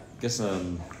 I guess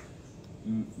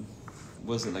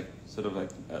was it like sort of like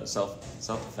self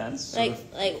defense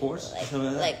Like course,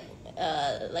 something like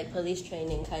that? like police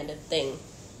training kind of thing.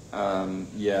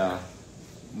 Yeah,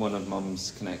 one of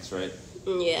Mom's connects, right?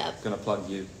 Yeah. Gonna plug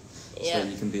you, Yeah. so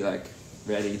you can be like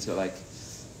ready to like,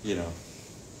 you know,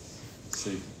 so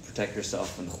you protect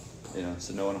yourself and you know,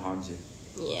 so no one harms you.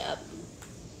 Yeah.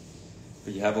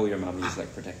 But you have all your mummies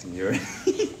like protecting you.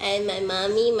 And my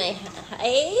mommy,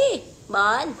 hey,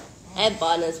 Bon. I have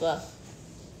Bon as well.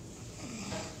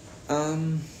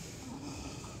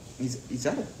 He's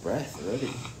out of breath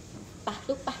already. ไป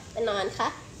ลูกไปนอนค่ะ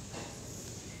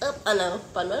I know.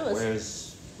 Bon was. Where's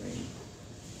Rain?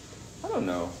 I don't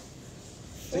know.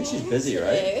 I think she's busy,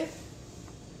 right?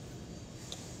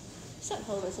 She's at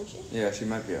home, isn't she? Yeah, she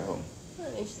might be at home. I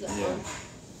think she's at Yeah. home.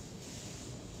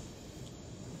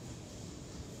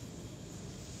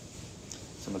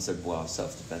 Someone said, wow,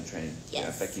 self-defense training.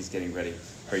 Yes. Yeah, Becky's getting ready.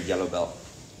 Her yellow belt.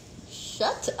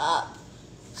 Shut up.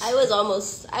 I was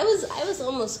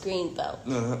almost green belt.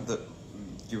 No,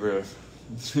 you were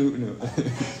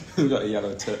Who got a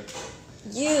yellow tip?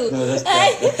 You. No, that's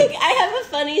I have a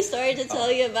funny story to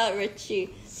tell you about Richie.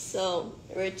 So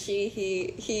Richie,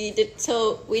 he did.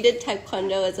 So we did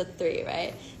taekwondo as a 3,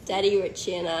 right? Daddy,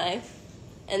 Richie, and I.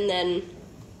 And then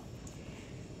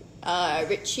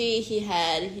Richie, he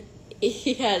had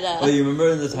a Oh, you remember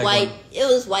in the taekwondo? white. It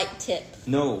was white tip.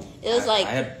 No. It was like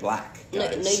I had black. No,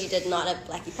 Guys. you did not have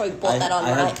black. You probably bought that I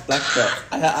online. had black belt.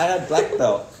 I had black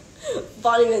belt.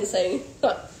 Bonnie been saying.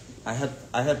 I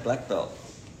had black belt.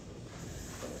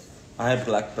 I had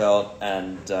black belt,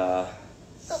 and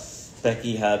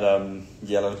Becky had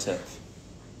yellow tip.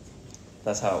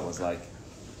 That's how it was like,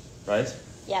 right?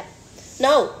 Yeah.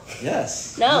 No.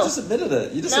 Yes. No. You just admitted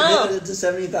it. You just No. admitted it to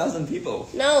 70,000 people.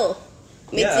 No.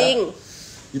 Yeah. Mid-sing.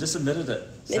 You just admitted it.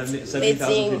 70,000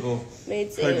 Mid-sing. people heard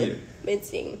Mid-sing. you.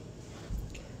 Mid-sing.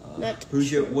 Not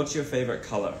What's your favorite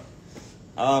color?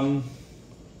 I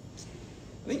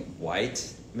think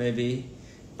white, maybe.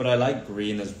 But I like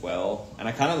green as well. And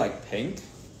I kind of like pink,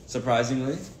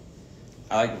 surprisingly.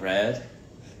 I like red.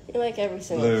 You like every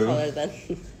single Blue. color then.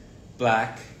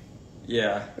 Black.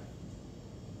 Yeah.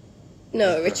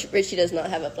 No, Richie does not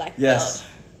have a black Yes. belt.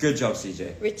 Good job,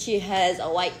 CJ. Richie has a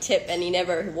white tip and he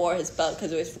never wore his belt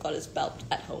because he always forgot his belt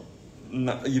at home.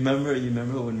 No, you remember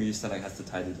when we used to like have to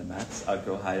tidy the mats? I'd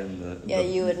go hide in the Yeah,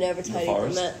 you would never tidy the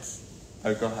forest. mats.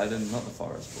 I'd go hide in not the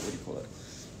forest, but what do you call it?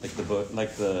 Like the boat,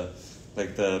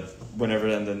 like the whenever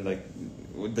and then like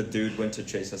the dude went to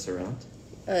chase us around.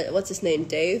 What's his name?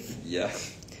 Dave? Yeah.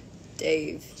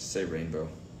 Dave. Just say rainbow.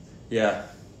 Yeah.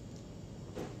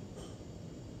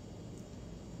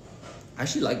 I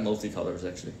actually like multicolors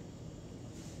actually.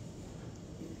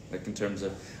 Like in terms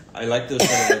of, I like those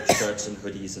kind of like shirts and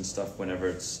hoodies and stuff whenever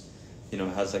it's,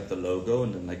 has like the logo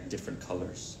and then like different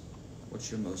colors.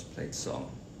 What's your most played song?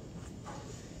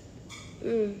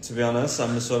 To be honest,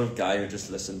 I'm the sort of guy who just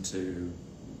listens to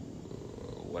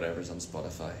whatever's on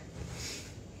Spotify.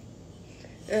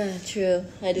 True.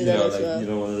 I do that as like,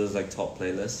 well. One of those like top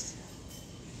playlists.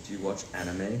 Do you watch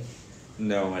anime?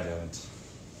 No, I don't.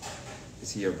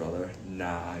 Is he your brother?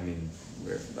 Nah, I mean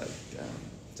we're like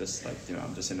just like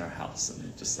I'm just in our house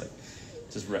and just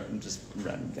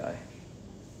random guy.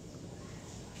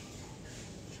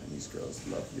 Chinese girls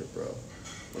love your bro.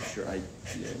 What's your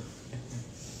idea?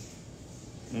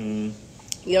 You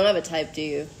don't have a type, do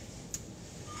you?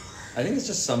 I think it's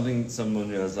just someone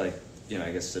who has like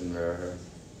I guess similar her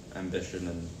ambition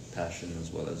and passion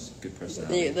as well as good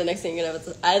personality. The next thing you're gonna have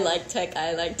is I like tech.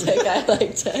 I like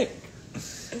tech.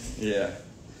 Yeah.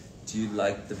 Do you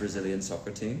like the Brazilian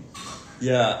soccer team?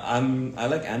 Yeah, I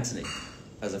like Anthony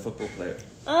as a football player.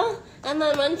 Oh, I'm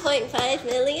on 1.5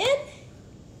 million?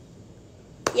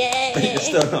 Yay! You're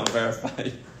still not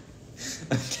verified.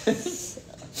 Okay.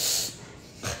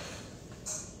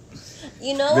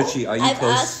 Richie, are you I've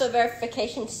close? asked for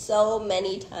verification so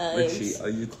many times. Richie, are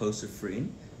you close to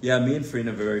Freen? Yeah, me and Freen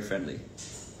are very friendly.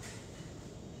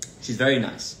 She's very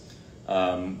nice.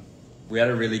 We had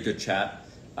a really good chat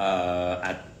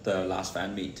at the last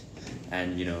fan meet,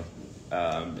 and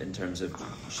in terms of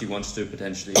she wants to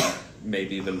potentially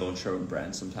maybe even launch her own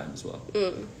brand sometime as well.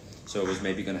 So it was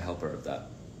maybe going to help her with that.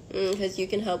 Because you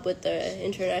can help with the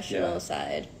international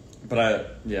side.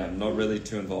 But I'm not really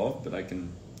too involved, but I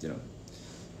can,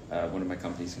 one of my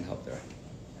companies can help there.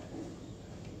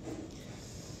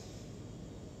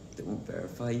 They won't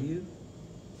verify you.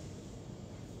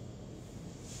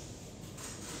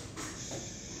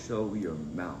 Show your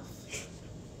mouth.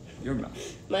 Your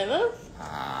mouth. My mouth?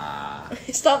 Ah.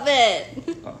 Stop it!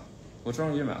 Oh. What's wrong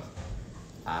with your mouth?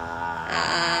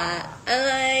 อะไ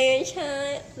รใช่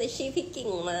ลิชี่พี่กิ่ง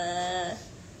มา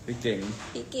พี่เก่ง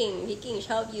พี่กิ่งช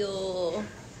อบอยู่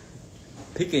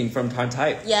พี่เก่ง from Time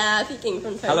Type. Yeah พี่กิ่ง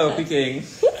from Thailand. Hello พี่เก่ง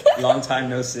long time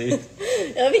no see.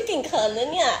 พี่กิ่งเขินนะ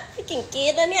เนี่ยพี่กิ่งกรี๊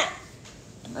ดนะเนี่ย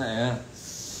ไหนอะ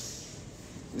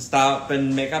สไตล์เป็น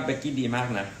เมคอัพเบกกี้ดีมาก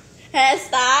นะ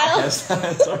Hairstyle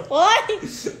โอ๊ย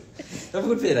ถ้า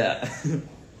พูดผิดอะ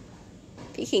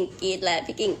พี่กิ่งกรี๊ดแหละ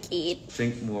พี่กิ่งกรี๊ด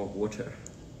Drink more water.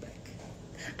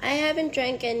 I haven't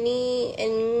drank any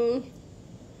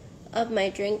of my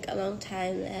drink a long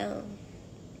time now.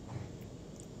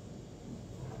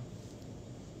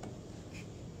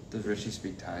 Does Richie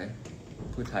speak Thai?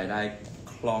 พูดไทยได้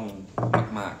คล่อง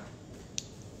มากๆ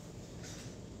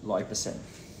 100%.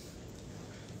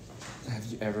 Have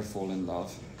you ever fallen in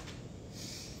love?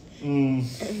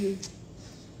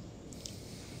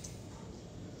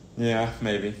 Yeah,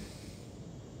 maybe.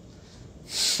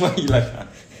 Why are you like that?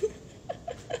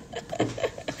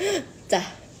 จ้ะ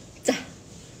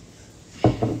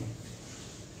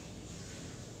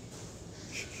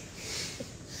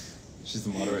She's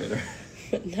the moderator.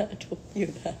 น่าทุกข์อยู่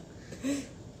นะ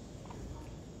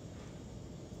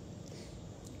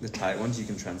The Thai ones you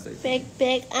can translate. เบ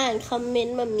กอ่านคอมเมน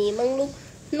ต์มัมมี่บ้างลูก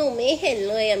หนูไม่เห็น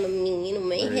เลยอะมัมมี่หนู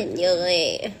ไม่เห็นเลย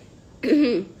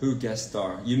Who guest star?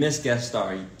 You missed guest star.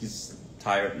 He's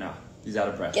tired now. He's out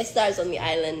of breath. Guest stars on the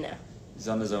island นะ He's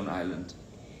on his own island.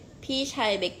 พี่ชา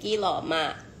ยเบกกี้หล่อมา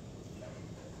ก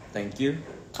Thank you.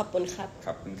 ขอบคุณครับ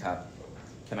Cup and cup.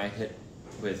 Can I hit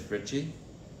with Richie?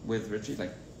 With Richie?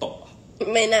 Like, top.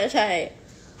 ไม่น่าใช่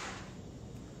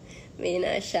ไม่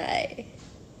น่าใช่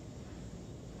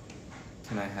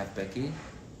Can I have Becky?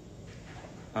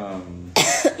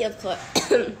 Yeah, of course.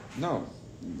 No.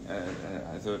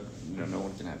 I thought no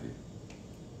one can have you.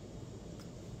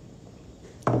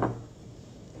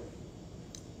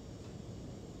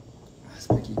 Ask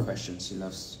Becky questions. She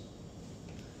loves.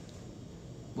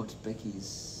 What's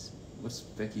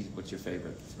your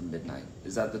favorite from Midnight?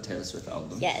 Is that the Taylor Swift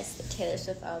album? Yes, the Taylor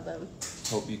Swift album.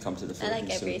 Hope you come to the I Philippines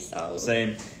like every soon. song. Same.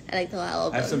 I like the whole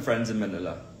album. I have some friends in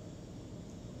Manila.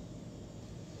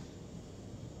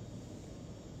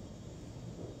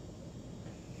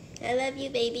 I love you,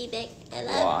 baby Beck. I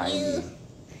love Why? you.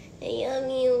 I love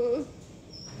you.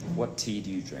 What tea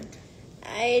do you drink?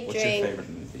 I What's your drink.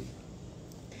 favorite movie?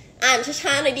 อ่าน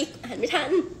ช้าๆหน่อยดิอ่านไม่ทั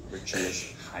น Richie is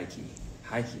hiking.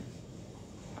 Hiking.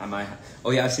 Am I?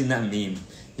 Oh yeah, I've seen that meme.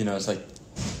 You know, it's like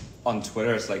on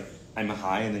Twitter. It's like I'm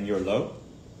high and then you're low.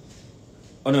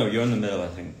 Oh no, you're in the middle.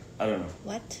 I think. I don't know.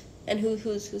 What? And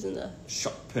who's in the?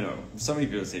 Shot Pino. So many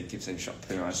people keep saying shot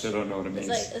Pino. I still don't know what it It's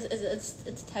means.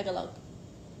 like it's Tagalog.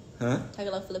 Huh?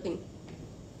 Tagalog Philippine.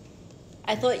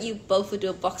 I thought you both would do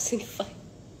a boxing fight.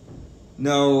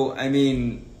 No, I mean,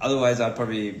 otherwise I'd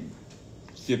probably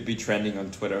be trending on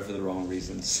Twitter for the wrong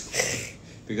reasons.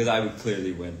 Because I would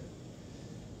clearly win.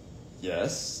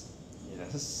 Yes.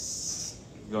 Yes.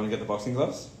 You want to get the boxing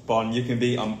gloves? Bon, you can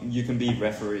be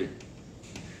referee.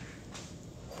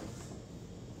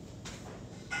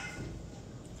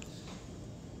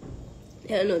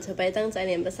 Yeah, หนูจะไปตั้งใจเ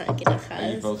รียนภาษาอังกฤษนะคะ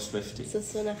Are you both Swiftie?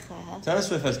 สู้ๆนะคะ Taylor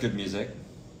Swift has good music.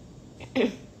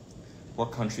 What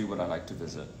country would I like to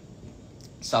visit?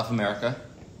 South America?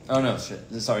 Oh no, shit.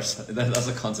 Sorry, that's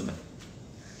a continent.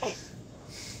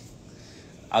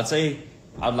 I'd say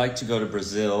I'd like to go to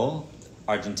Brazil,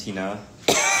 Argentina,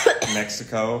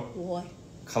 Mexico, What?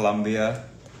 Colombia.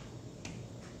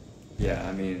 Yeah,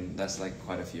 I mean, that's like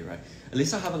quite a few, right? At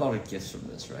least I have a lot of gifts from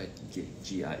this, right?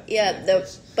 GI. Yeah,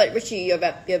 but Richie, you're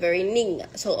very ning,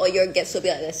 so all your gifts will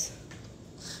be like this.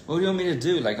 What do you want me to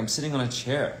do? Like, I'm sitting on a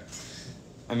chair.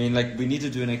 I mean, like, we need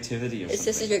to do an activity or something.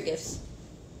 This is your gifts.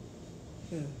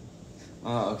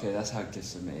 Oh, okay, that's how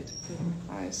gifts are made.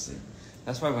 I see.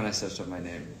 That's why when I searched up my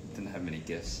name, it didn't have many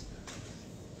gifts.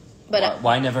 But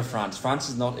why never France? France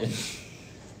is not in.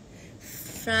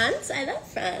 France, I love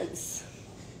France.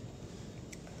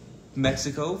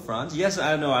 Mexico, France. Yes,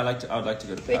 I know. I would like to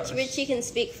go to Paris. Richie can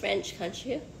speak French, can't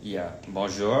you? Yeah.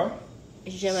 Bonjour.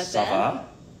 Je Ça va?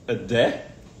 m'appelle. A D.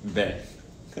 B.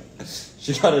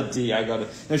 She got a D. I got a.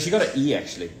 No, she got an E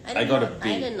actually. I got a B.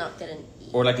 I did not get an E.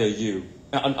 Or like a U.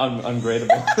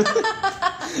 Ungradable.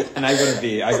 And I got a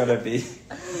B. I got a B.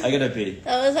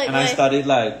 That was like and I studied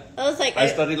like. That was like I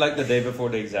studied like the day before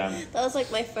the exam. That was like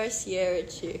my first year,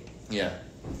 Richie. Yeah.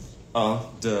 1,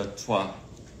 2, 3.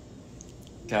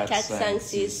 4, 4, 5,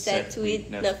 6, 7,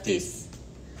 8, 9, 10.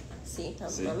 See,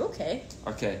 I'm okay.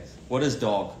 Okay. What is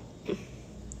dog?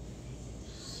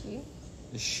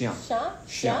 Chien.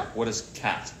 Chien. What is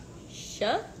cat?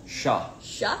 Chat. Chat.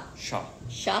 Chat. Chat.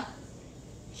 Chat.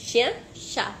 Chien.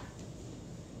 Chat.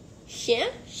 Chien.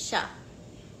 Chat.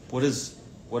 What is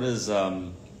what is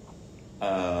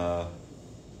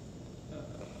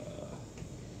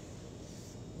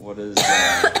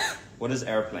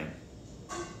airplane?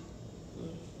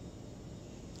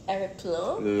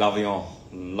 Airplane. L'avion.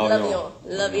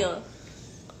 L'avion.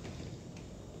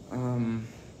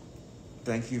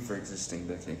 Thank you for existing,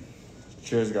 Becky.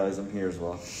 Cheers, guys. I'm here as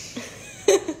well.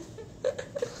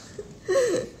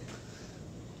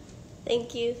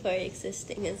 Thank you for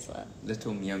existing as well.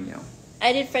 Little meow meow.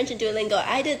 I did French and Duolingo.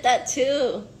 I did that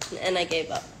too. And I gave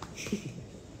up.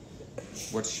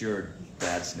 What's your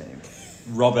dad's name?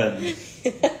 Robin.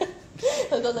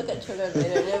 I'll go look at Twitter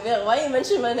later. And they'll be like, why you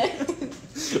mention my name?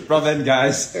 Robin,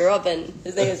 guys. Robin.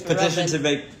 His name is Petition Robin. to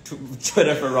make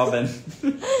Twitter for Robin.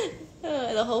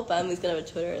 The whole family's gonna have a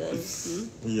Twitter then.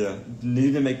 Yeah.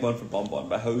 Need to make one for Bonbon,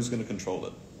 but who's gonna control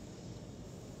it?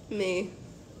 Me.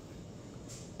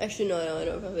 Actually, no, I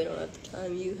probably don't have the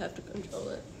time. You have to control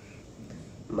it.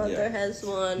 Mother has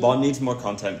one. Bon needs more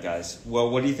content, guys. Well,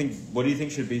 what do you think? What do you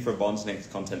think should be for Bon's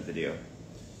next content video?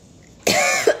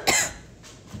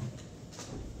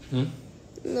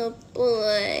 No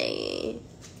boy.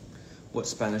 What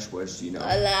Spanish words do you know?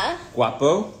 Hola.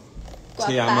 Guapo.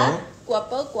 Te amo.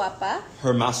 Guapo, guapa.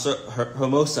 Hermosa.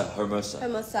 Hermosa.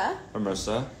 Hermosa.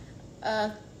 Hermosa.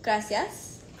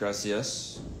 Gracias.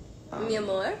 Gracias. Mi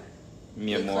amor.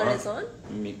 Mi amor. Mi corazón.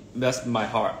 That's my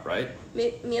heart, right?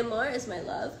 Mi amor is my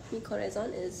love. Mi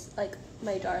corazón is like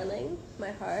my darling,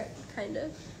 my heart, kind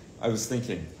of. I was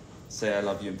thinking, say I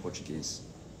love you in Portuguese.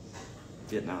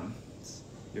 Vietnam.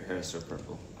 Your hair is so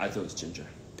purple. I thought it was ginger.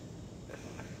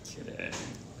 I'm kidding.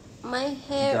 My You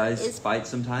hair guys is fight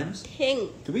sometimes?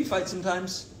 pink. Do we fight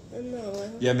sometimes?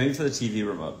 No. Yeah, maybe for the TV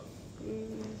remote.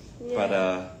 Yeah.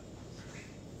 But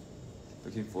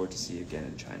looking forward to see you again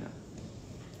in China.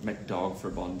 McDog for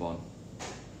Bon Bon.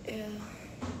 Yeah.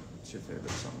 What's your favorite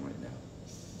song right now?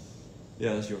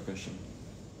 Yeah, that's your question.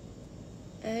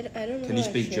 I don't know. Can you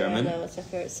speak German? Right now. What's my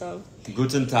favorite song?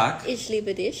 Guten Tag. Ich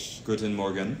liebe dich. Guten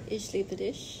Morgen. Ich liebe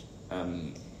dich.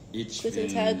 Ich Guten bin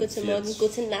Tag, guten Morgen, jetzt,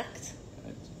 gute Nacht.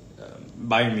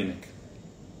 Bayern Munich.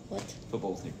 What?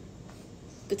 Football team.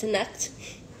 Gute Nacht.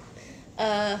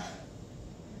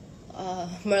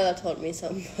 Marla told me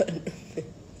some, but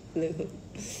blue.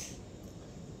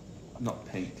 Not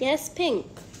pink. Yes, pink.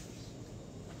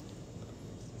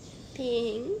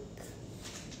 Pink.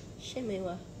 ใช่ไหมว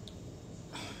ะ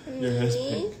Your hair's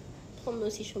pink. ผมดู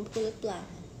สีชมพูหรือเปล่า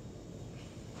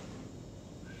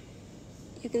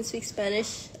You can speak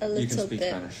Spanish a You can little speak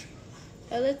bit. Spanish.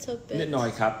 A little bit. นิดหน่อย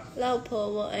ครับ เราพอ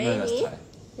ว่าไอ้ No, that's นี้ Thai.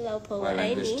 เราพอว่า My ไอ้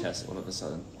language นี้ test all of a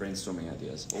sudden. Brainstorming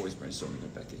ideas. Always brainstorming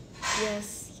with Becky. Yes,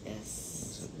 yes.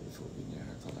 So beautiful being your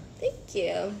hair color. Thank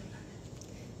you.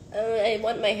 I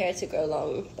want my hair to grow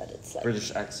long, but it's like... British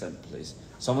accent, please.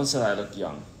 Someone said I look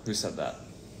young. Who said that?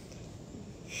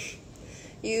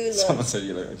 You Someone look... said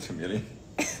you look like a chameleon.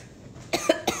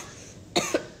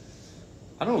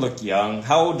 I don't look young.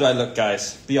 How old do I look, guys?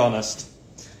 Be honest.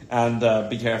 And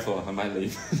be careful. I might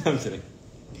leave. I'm kidding.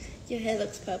 Your hair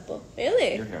looks purple.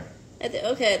 Really? Your hair.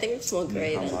 Okay, I think it's more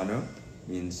gray then. Hermano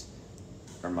means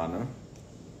hermano.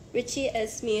 Richie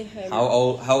as me, her...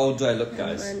 How old do I look,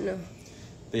 guys? Hermano.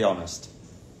 Be honest.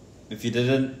 If you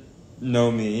didn't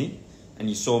know me and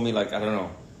you saw me like, I don't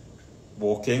know,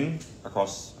 walking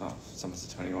across... Oh, someone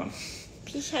said 21.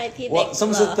 พี่ชายพี่เบก What?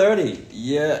 Someone said 30.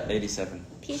 Yeah, 87.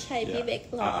 พี่ชายพี่เบก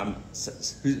หรอ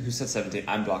Who said 17?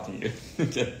 I'm blocking you.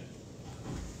 Okay.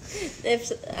 If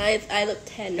I look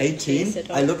 10. 18?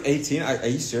 I look 18?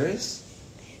 Are you serious?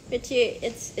 Richie,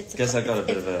 it's Guess I got a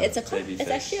bit of a baby it's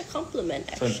face. actually a compliment,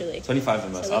 actually. 25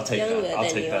 and less. So I'll look take younger that. I'll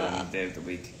than take you that are. any day of the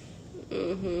week.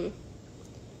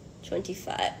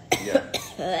 25.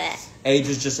 Yeah. Age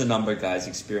is just a number, guys.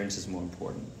 Experience is more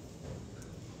important.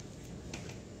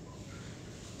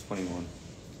 21.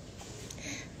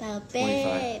 เปล่าเป้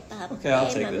 25. เปล่า Okay, เป้ I'll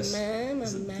take มา this. ม่ามา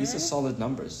ม่า These are solid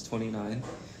numbers. 29.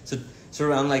 So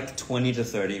around like 20 to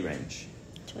 30 range.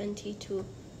 22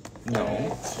 No.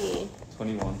 30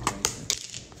 21,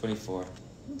 23, 24.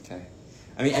 Okay.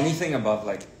 I mean, anything above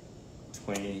like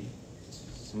 20.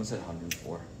 Someone said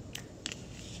 104.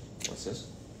 What's this?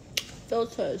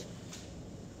 filters.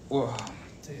 Whoa.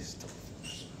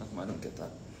 How come I don't get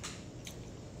that?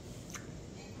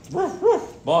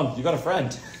 Bon, you got a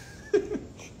friend.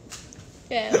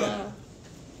 Yeah, wow.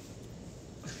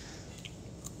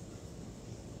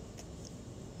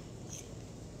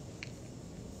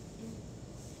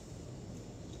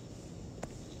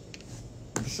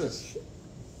 What's this?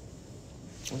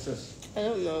 What's this? I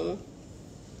don't know.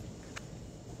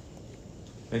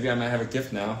 Maybe I might have a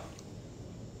gift now.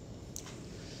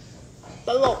 ต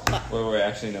ลกอะ Wait,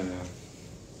 actually, no.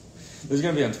 This is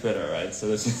gonna be on Twitter, right? So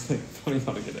this is like, probably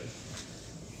not a good idea.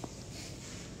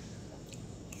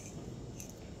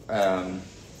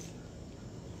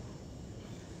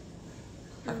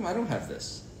 How come I don't have this?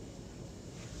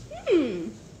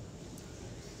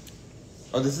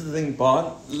 Oh, this is the thing.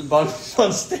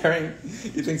 Bond's staring.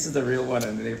 He thinks it's the real one,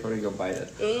 and then he'll probably go bite it.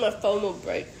 My phone will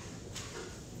break.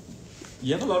 You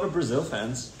have a lot of Brazil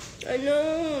fans. I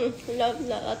know. Love,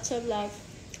 lots of love.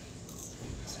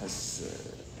 This has,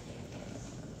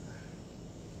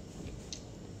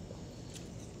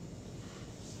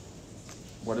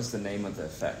 what is the name of the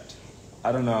effect?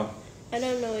 I don't know. I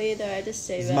don't know either. I just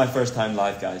say This that. is my first time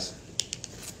live, guys.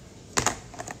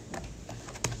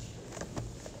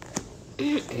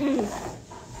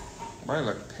 Why do I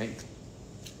look pink?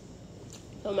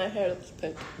 Oh, my hair looks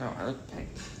pink. No, I look pink.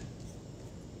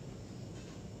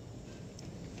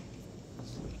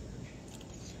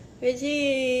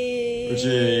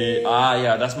 Richie. Ah,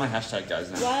 yeah, that's my hashtag,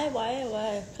 guys. Now.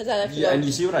 Why? Because I like to Yeah, go. and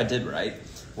you see what I did, right?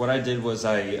 What I did was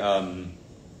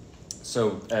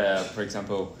for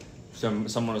example,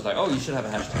 someone was like, "Oh, you should have a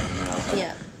hashtag," and then I was like,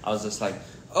 Yeah. I was just like,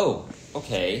 "Oh,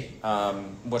 okay.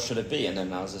 What should it be?" And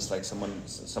then I was just like, "Someone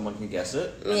can guess it."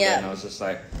 And Yeah. then I was just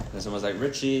like, and someone was like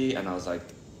Richie, and I was like,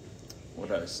 "What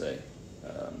did I say?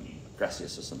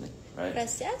 Gracias or something, right?"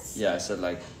 Gracias. Yeah, I said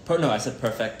like, I said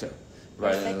perfecto,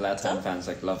 right? And the Perfecto. Latin fans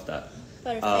like love that.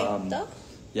 Perfecto.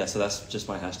 Yeah, so that's just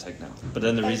my hashtag now. But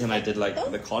then the reason I did like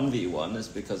Perfecto. the Conv one is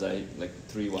because I like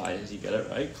 3 Y's. You get it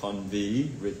right? Conv,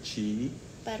 Richie.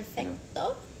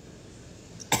 Perfecto.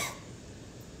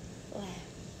 Wow.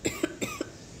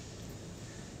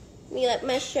 You like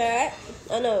my shirt?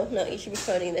 Oh no, you should be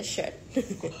quoting this shirt.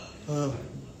 It's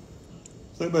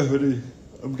like my hoodie.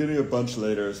 I'm getting a bunch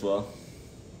later as well.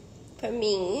 For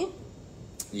me.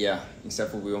 Yeah,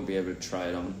 except for we won't be able to try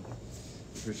it on.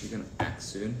 Is Richie gonna act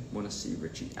soon? Want to see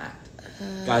Richie act?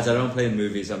 Guys, I don't play in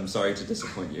movies. I'm sorry to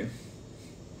disappoint you.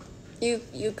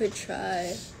 You could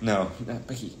try. No,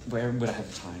 Becky, where would I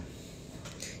have time?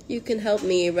 You can help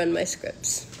me run my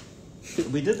scripts.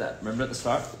 We did that. Remember at the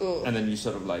start? Mm. And then you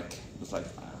sort of like was like,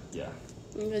 yeah.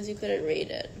 Because you couldn't read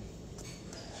it.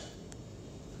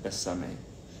 Besame.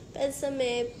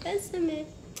 Besame.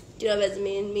 Do you know what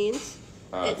besame means?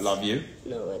 It's- Love you.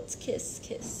 No, it's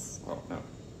kiss. Oh no.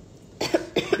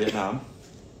 Vietnam.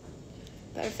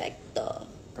 Perfecto.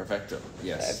 Perfecto.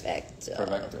 Yes.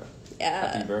 Perfecto.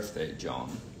 Yeah. Happy birthday, John.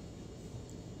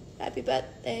 Happy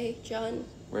birthday, John.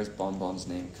 Where's Bon Bon's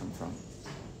name come from?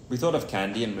 We thought of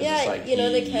Candy and we're Yeah, just like, you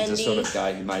know the he's the candy. sort of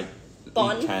guy who might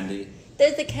Bon. eat candy.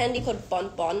 There's a candy called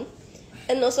Bon.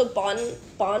 And also Bon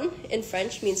in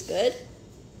French means good.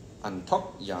 And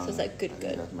Tok Yang. So it's like good. I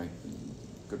think that might be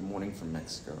good morning from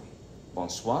Mexico.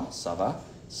 Bonsoir, ça va?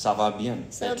 Ça va bien.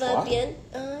 Ça Et va toi? bien?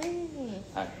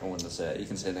 I want to say it. You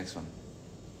can say the next one.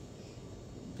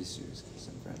 Bisous, it's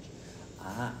in French.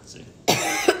 Ah, see.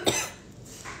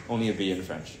 Only a B in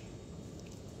French.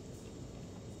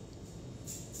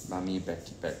 Mommy,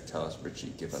 Becky, tell us,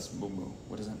 Richie, give us mumu.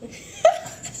 What is that?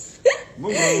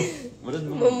 Mumu. What is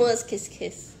mumu? Mumu is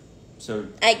kiss. So,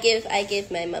 I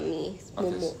give my mummy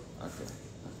mumu. Okay.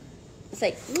 It's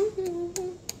like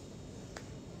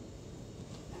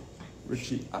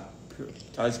Richie,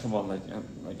 guys, come on, I'm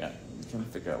trying to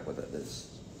figure out what that is.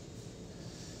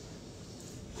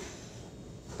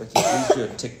 Becky, please do a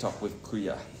TikTok with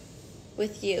Kuya.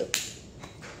 with you.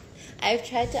 I've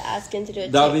tried to ask him to do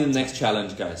it. That'll be the next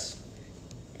challenge, guys.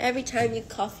 Every time you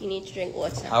cough, you need to drink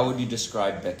water. How would you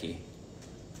describe Becky?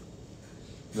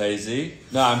 Lazy?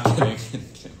 No, I'm kidding.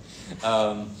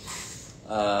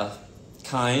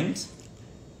 Kind.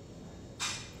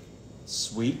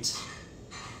 Sweet.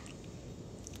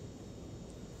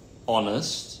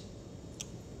 Honest.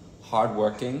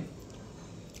 Hardworking.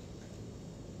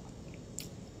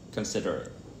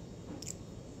 Considerate.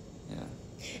 Yeah.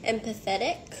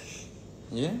 Empathetic.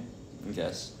 Yeah? I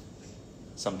guess.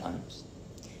 Sometimes.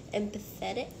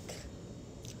 Empathetic.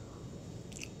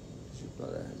 Your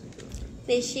brother has a girlfriend.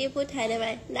 ดิชี่พูดไทยได้ไหม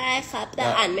ได้ครับ แต่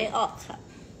อ่านไม่ออกครับ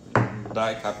ได้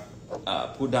ครับ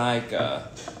พูดได้กับ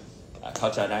เข้า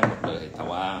ใจได้หมดเลยแต่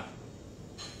ว่า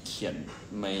เขียน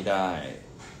ไม่ได้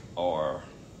or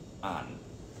อ่าน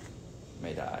ไ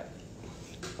ม่ได้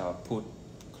แต่ว่าพูด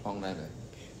คล่องได้เลย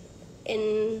In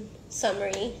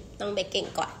summary ต้องไปเก่ง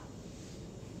ก่อน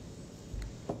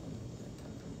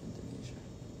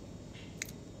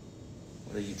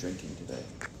What are you drinking today?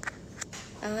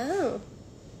 อ้าว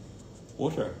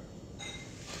Water.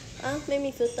 อ้าวไม่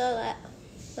มีฟิลเตอร์แล้ว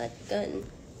เกิน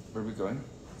Where are we going?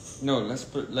 No,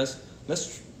 let's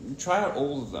try out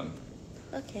all of them.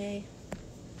 โอเค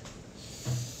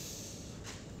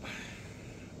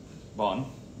Bon,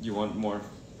 you want more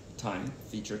time?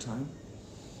 Feature time?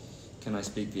 Can I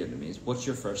speak Vietnamese? What's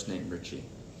your first name, Richie?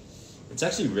 It's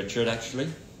actually Richard, actually.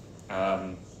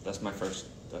 That's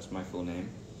my full name.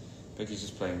 Becky's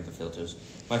just playing with the filters.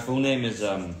 My full name is,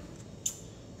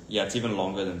 it's even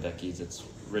longer than Becky's. It's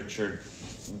Richard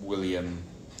William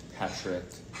Patrick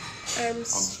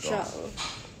Armstrong.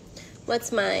 What's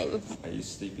mine? Are you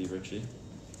sleepy, Richie?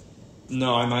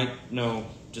 No,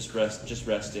 just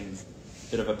resting.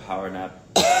 Bit of a power nap.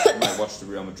 Might watch the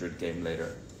Real Madrid game later.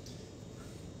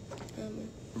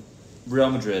 Real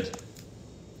Madrid.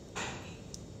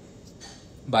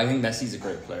 But I think Messi's a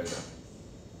great player, though.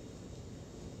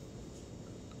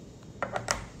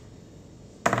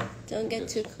 Don't get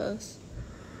too close.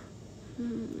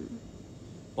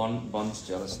 Bon's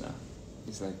jealous now.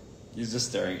 He's just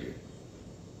staring at you.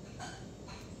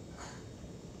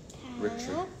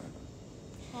 Richard.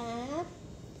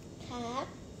 Tap.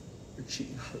 Richie,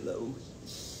 hello.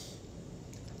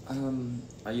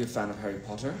 Are you a fan of Harry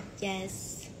Potter?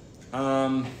 Yes.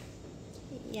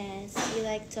 Yes, you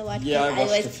like to watch. Yeah, I watched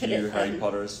always a put few it Harry on.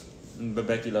 Potters. But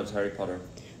Becky loves Harry Potter.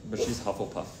 But she's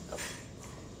Hufflepuff.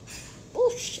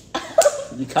 Boosh.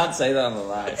 You can't say that on the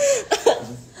live.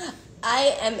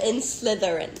 I am in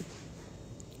Slytherin.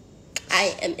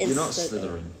 I am in You're not Slytherin.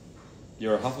 Slytherin.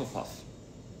 You're a Hufflepuff.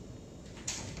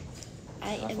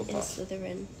 I am in Hufflepuff.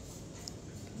 Slytherin.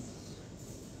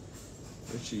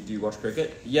 Richie, do you watch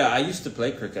cricket? Yeah, I used to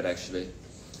play cricket actually.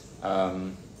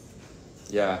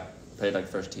 Yeah, played like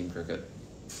first team cricket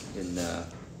in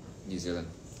New Zealand.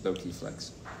 Low key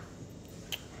flex.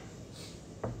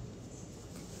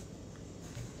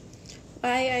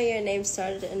 Why are your names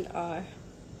started in R?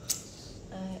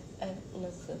 I have no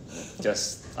clue.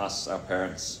 Just us, our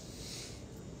parents.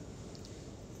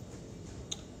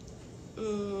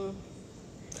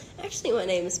 Actually, my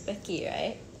name is Becky,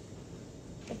 right?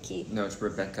 Becky. No, it's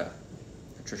Rebecca.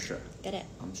 Patricia Get it?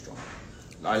 Armstrong.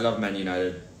 I love Man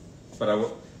United,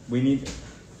 but we need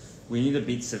to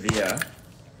beat Sevilla.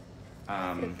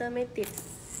 ฟิลเตอร์ไม่ติด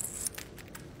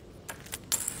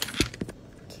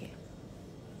Okay.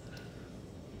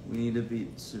 We need to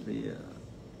beat Sevilla.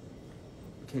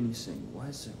 Can you sing? Why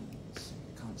is it?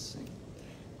 I can't sing.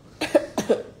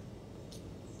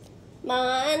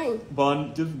 บอล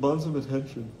Give Bond some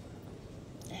attention.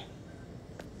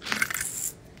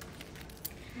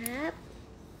 ครับ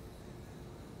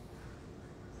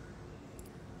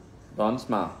Bond,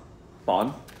 smile. Bond?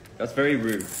 That's very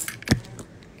rude.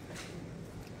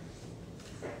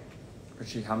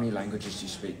 Richie, how many languages do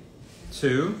you speak?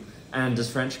 2. And does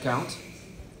French count?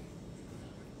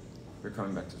 We're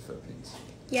coming back to the Philippines.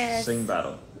 Yes. Sing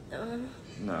battle. Uh,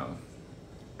 No.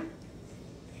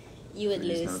 you would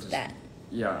Please lose notice. that.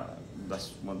 Yeah, that's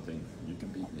one thing you can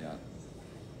beat me at.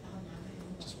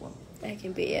 Just one. I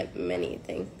can be at many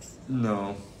things. No.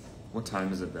 What time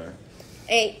is it there?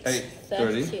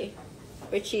 8:30.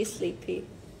 Richie's sleepy.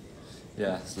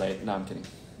 Yeah, it's late. No, I'm kidding.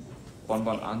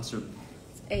 Bon, answer.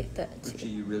 8:30.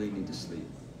 Richie, you really need to sleep.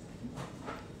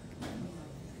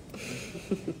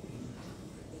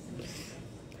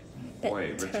 Boy,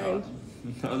 Richard.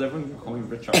 No, everyone can call me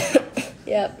Richard.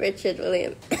 Yep, Richard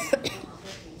William.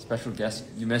 Special guest.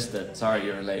 You missed it. Sorry,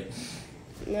 you're late.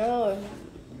 No,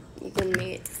 you can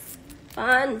meet.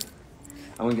 Bun.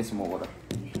 I'm gonna get some more water.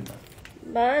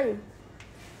 Bun.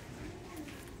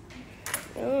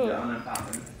 Yeah, I'm gonna pop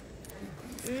it.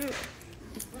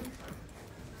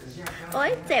 โอ๊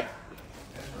ยเจ็บ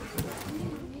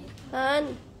เอิญ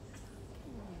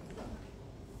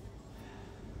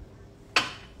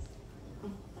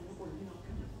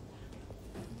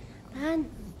เอิญ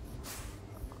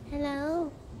hello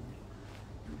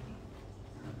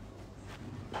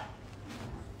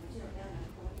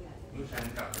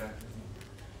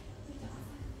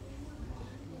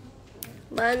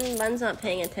Bun's not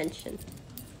paying attention.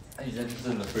 He's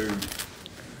interested in the food.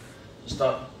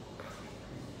 Stop.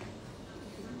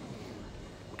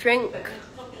 Drink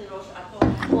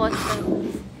water.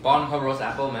 Bon, have roast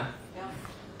apple, man.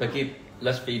 Becky,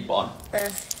 let's feed Bon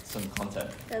some content.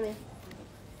 Come here.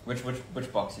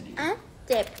 Which box did you? อ่ะ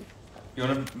เจ็บ You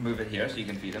wanna move it here so you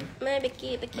can feed him? ไม่เบก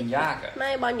กี้ มันยากอะ ไม่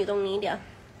บอลอยู่ตรงนี้เดี๋ยว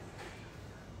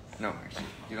No,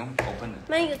 actually, you don't open it.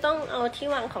 ไม่อยู่ต้องเอาที่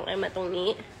วางของไอมาตรงนี้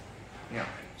Yeah.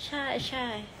 ใช่ใช่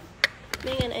ไ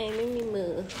ม่งั้นไอไม่มีมื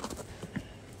อ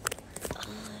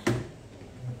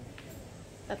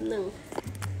แป๊บหนึ่ง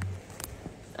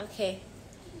โอเค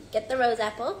get the rose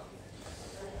apple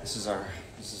This is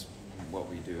what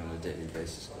we do on a daily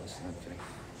basis, guys. No, I'm kidding.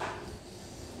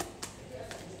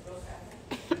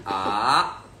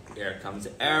 Here comes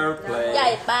the airplane. ใหญ่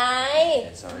ไป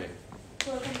Yeah, sorry.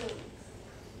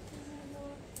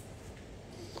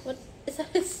 what is that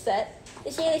a set ดิ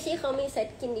ชี่เขามีเซต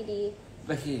กินดี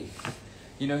Becky,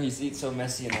 you know he's eat so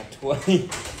messy in that toy.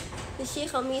 ๆดิชี่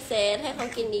เขามีเซตให้เขา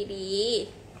กินดี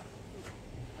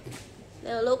ๆแ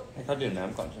ล้วลูก ให้เขาดื่มน้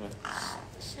ำก่อนใช่ไหม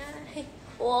ใช่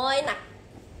โอ้ยหนัก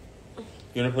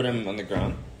You wanna put him on the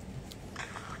ground?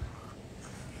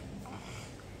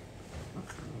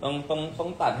 ต้อง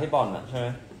ตัดให้บอลอ่ะใช่ไหม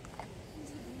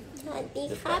สวัสดี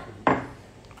ครับ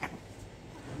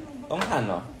ต้องหั่นเ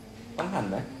หรอ ต้องหั่น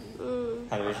ไหม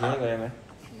หั่นไปชิ้นเลยไหม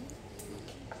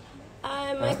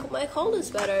my cold is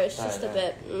better. It's just a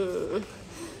bit.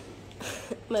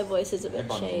 My voice is a bit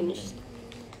changed,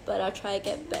 but I'll try to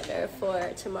get better for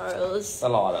tomorrow's ต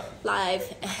ลอดอ่ะ live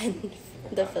and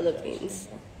the Philippines.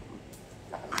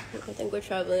 I think we're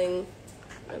traveling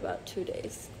in about 2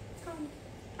 days.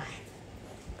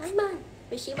 ไอ้มันไ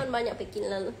ปชี้บอลอยากไปกิน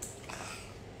แล้ว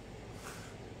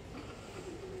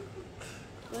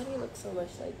Why do you look so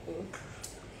much like me?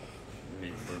 I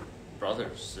mean, we're brother,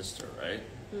 sister, right?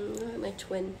 My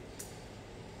twin.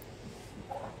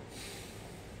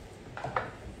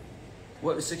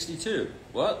 What is 62?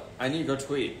 What? I need to go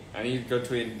tweet. I need to go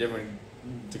tweet different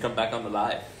to come back on the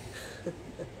live.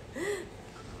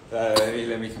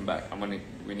 Let me come back.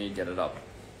 We need to get it up.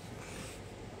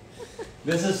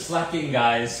 This is slacking,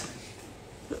 guys.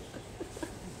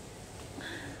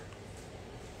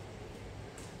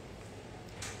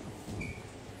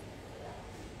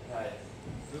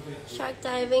 Shark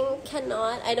diving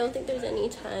cannot. I don't think there's any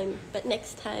time. But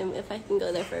next time, if I can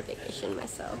go there for a vacation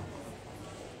myself.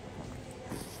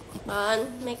 On,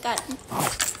 make it.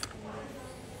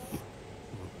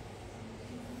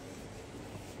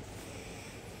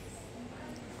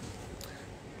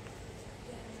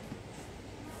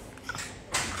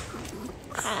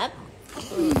ครับ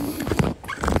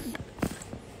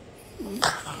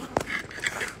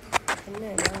เห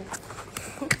นื่อยมาก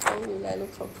ต้องดูแลลู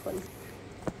กสองคน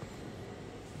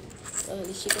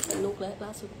ลิชี่ก็เป็นลูกแล้วล่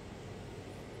าสุด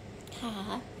ค่ะ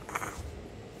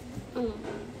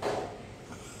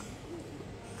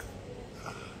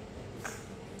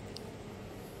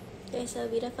โดยเซอร์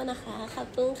วิสแล้วนะคะขอบ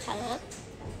คุณค่ะ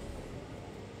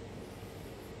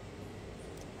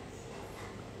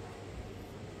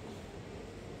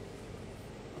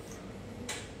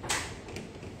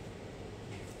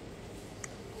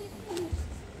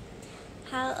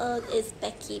How old is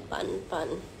Becky Bun?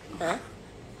 Huh?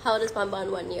 How old is Bun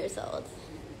 1 years old?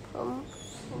 ผม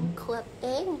ขวบเอ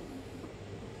ง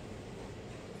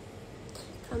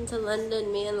Come to London,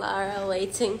 me and Lara are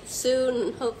waiting soon,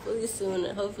 hopefully soon.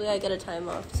 Hopefully I get a time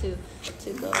off to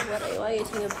go. Why are you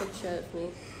taking a picture of me?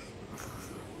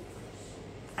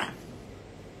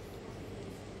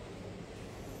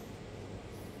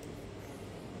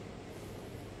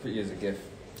 Put you as a gift.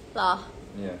 Law.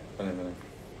 Yeah, funny.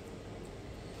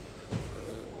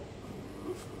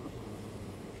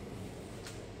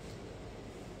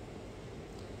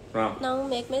 น้อง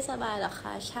เมกไม่สบายหรอค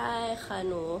ะใช่ค่ะ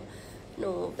ห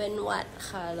นูเป็นหวัด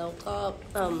ค่ะแล้วก็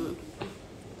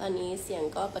ตอนนี้เสียง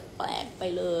ก็แปลกๆไป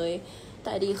เลยแ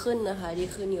ต่ดีขึ้นนะคะดี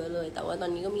ขึ้นเยอะเลยแต่ว่าตอ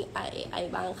นนี้ก็มีไอ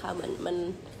บ้างค่ะมัน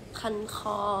คันค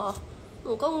อห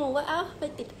นูก็งงว่าอ้าวไป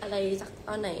ติดอะไรจากต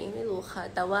อนไหนไม่รู้ค่ะ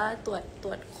แต่ว่าตร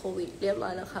วจโควิดเรียบร้อ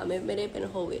ยแล้วค่ะไม่ได้เป็น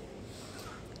โควิด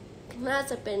น่า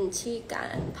จะเป็นที่กา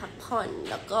รพักผ่อน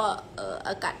แล้วก็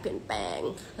อากาศเปลี่ยนแปลง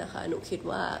นะคะหนูคิด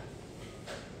ว่า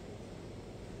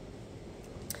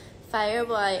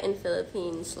Fireboy in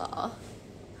Philippines law.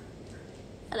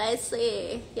 What I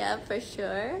say? Yeah, for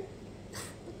sure.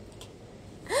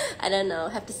 I don't know.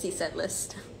 Have to see set list.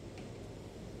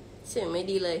 เสียงไม่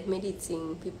ดีเลยไม่ดีจริง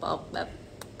พี่ป๊อปแบบ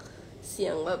เสี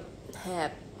ยงแบบแห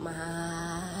บมา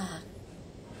ก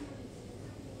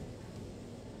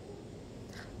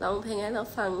ร้องเพลงให้เรา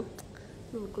ฟัง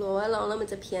หนูกลัวว่าร้องแล้วมัน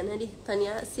จะเพี้ยนนะดิตอน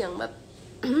นี้เสียงแบบ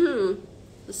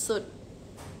สุด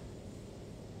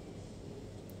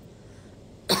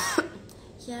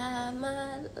อย่ามา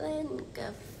เล่นกั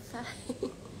บไฟ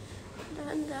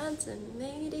ร้อนจะไ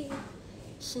ม่ดี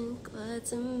ฉันกลัว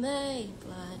จะไม่ป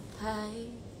ลอดภัย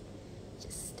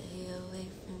Just stay away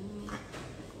from me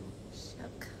ชอ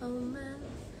บเข้ามา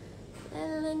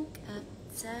เล่นกับ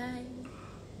ใจ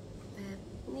แบบ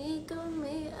นี้ก็ไ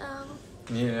ม่เอา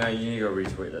You need to go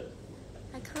retweet it.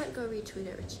 I can't go retweet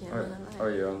it, Richie. I'm on live. Oh,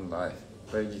 you're on live.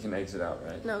 But you can exit out,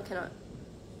 right? No, cannot.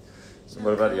 So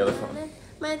what about the other phone?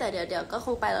 ไม่แต่เดี๋ยวก็ค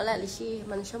งไปแล้วแหละลิชี่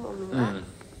มันชั่วโมงนึงละ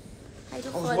ให้ทุ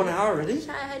กคน 1 hour already? ใ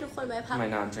ช่ให้ทุกคนไปพัก ไม่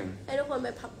นานจัง ให้ทุกคนไป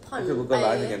พักผ่อน Okay, we'll go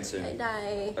live again soon. ได้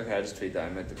Okay, I just tweet that. I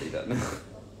meant to tweet that.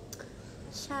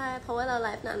 ใช่เพราะว่าเราไล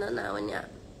ฟ์นานแล้วนะวันเนี้ย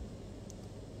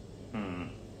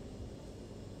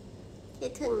คิ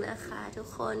ดถึงนะคะทุก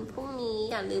คนพรุ่งนี้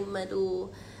อย่าลืมมาดู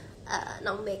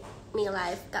น้องเบคมีไล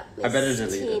ฟ์กับมิส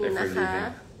ทีนนะคะ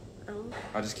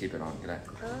I'll just keep it on ก็ได้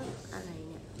อะไร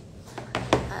เนี่ย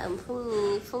พ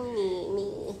รุ่งนี้มี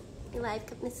ไลฟ์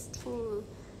กับมิสทีน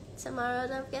Tomorrow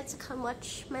don't forget to come watch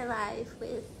my live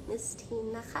with Miss Teen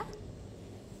นะคะ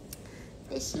เ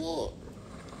ดชี่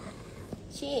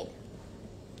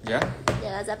Yeah เดี๋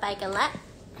ยวเราจะไปกันละ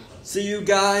See you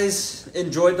guys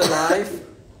enjoyed the live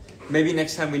maybe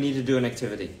next time we need to do an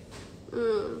activity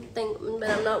but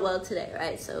I'm not well today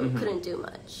right so couldn't do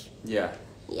much yeah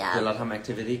เดี๋ยวเราทำ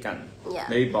activity กัน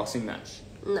maybe boxing match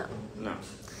no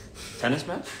tennis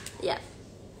match yeah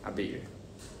I'll beat you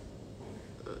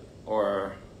or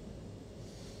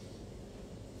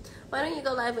why don't you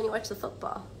go live when you watch the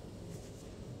football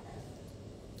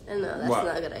I know that's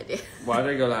not a good idea why did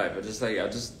I go live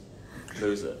I'll just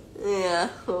lose it yeah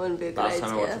it wouldn't be a good idea last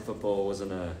time I watched the football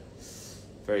wasn't a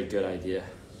very good idea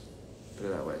put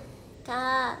it that way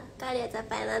ก็เดี๋ยวจะ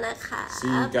ไปแล้วนะคะ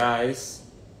See you guys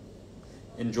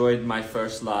enjoyed my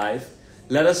first live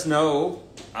let us know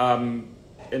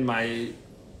in my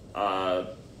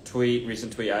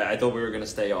recent tweet, I thought we were gonna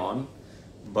stay on,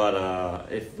 but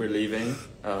if we're leaving,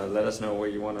 let us know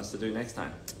what you want us to do next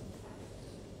time.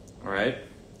 All right.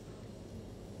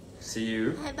 See you.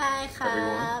 Bye bye ค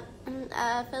รับ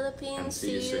Philippines.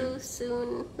 See you soon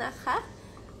นะคะ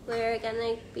We're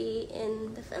gonna be in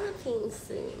the Philippines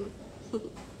soon.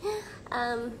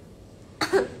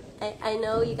 I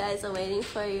know you guys are waiting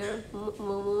for your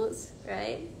mumus,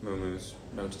 right? Mumus,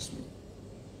 no, just me.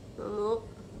 Mumu.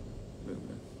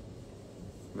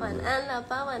晚安老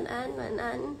爸晚安晚安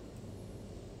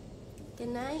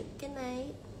Good night Good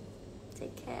night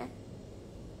Take care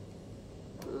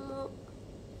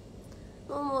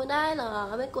มูได้เหรอ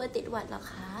ไม่กลัวติดหวัดหรอ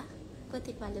คะกลัว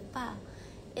ติดหวัดหรือเปล่า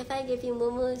If I give you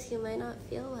mumus you might not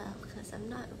feel well because I'm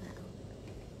not well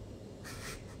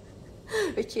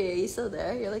Richie are you still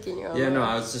there? You're like in your own Yeah, room. no,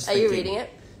 I was just Are you reading it?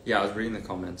 Yeah, I was reading the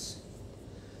comments.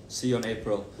 See you on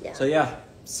April. Yeah. So yeah,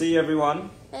 see you everyone.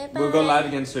 Bye bye. We'll go live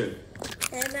again soon.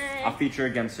 Bye bye I'll feature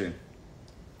again soon.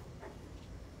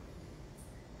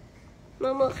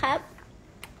 มูครับ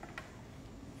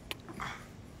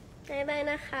บายบาย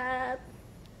นะครับ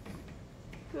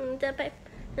หนูจะ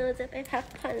ไปพัก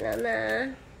ผ่อนแล้วนะ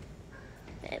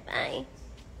บายบาย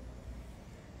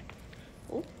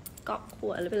เกาะหั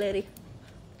วเลยไปเลยดิ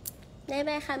บายบ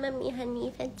ายค่ะมัมมี่ฮันนี่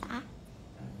แฟนจ๋า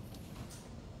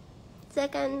เจอ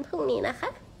กันพรุ่งนี้นะคะ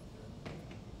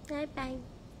บายบาย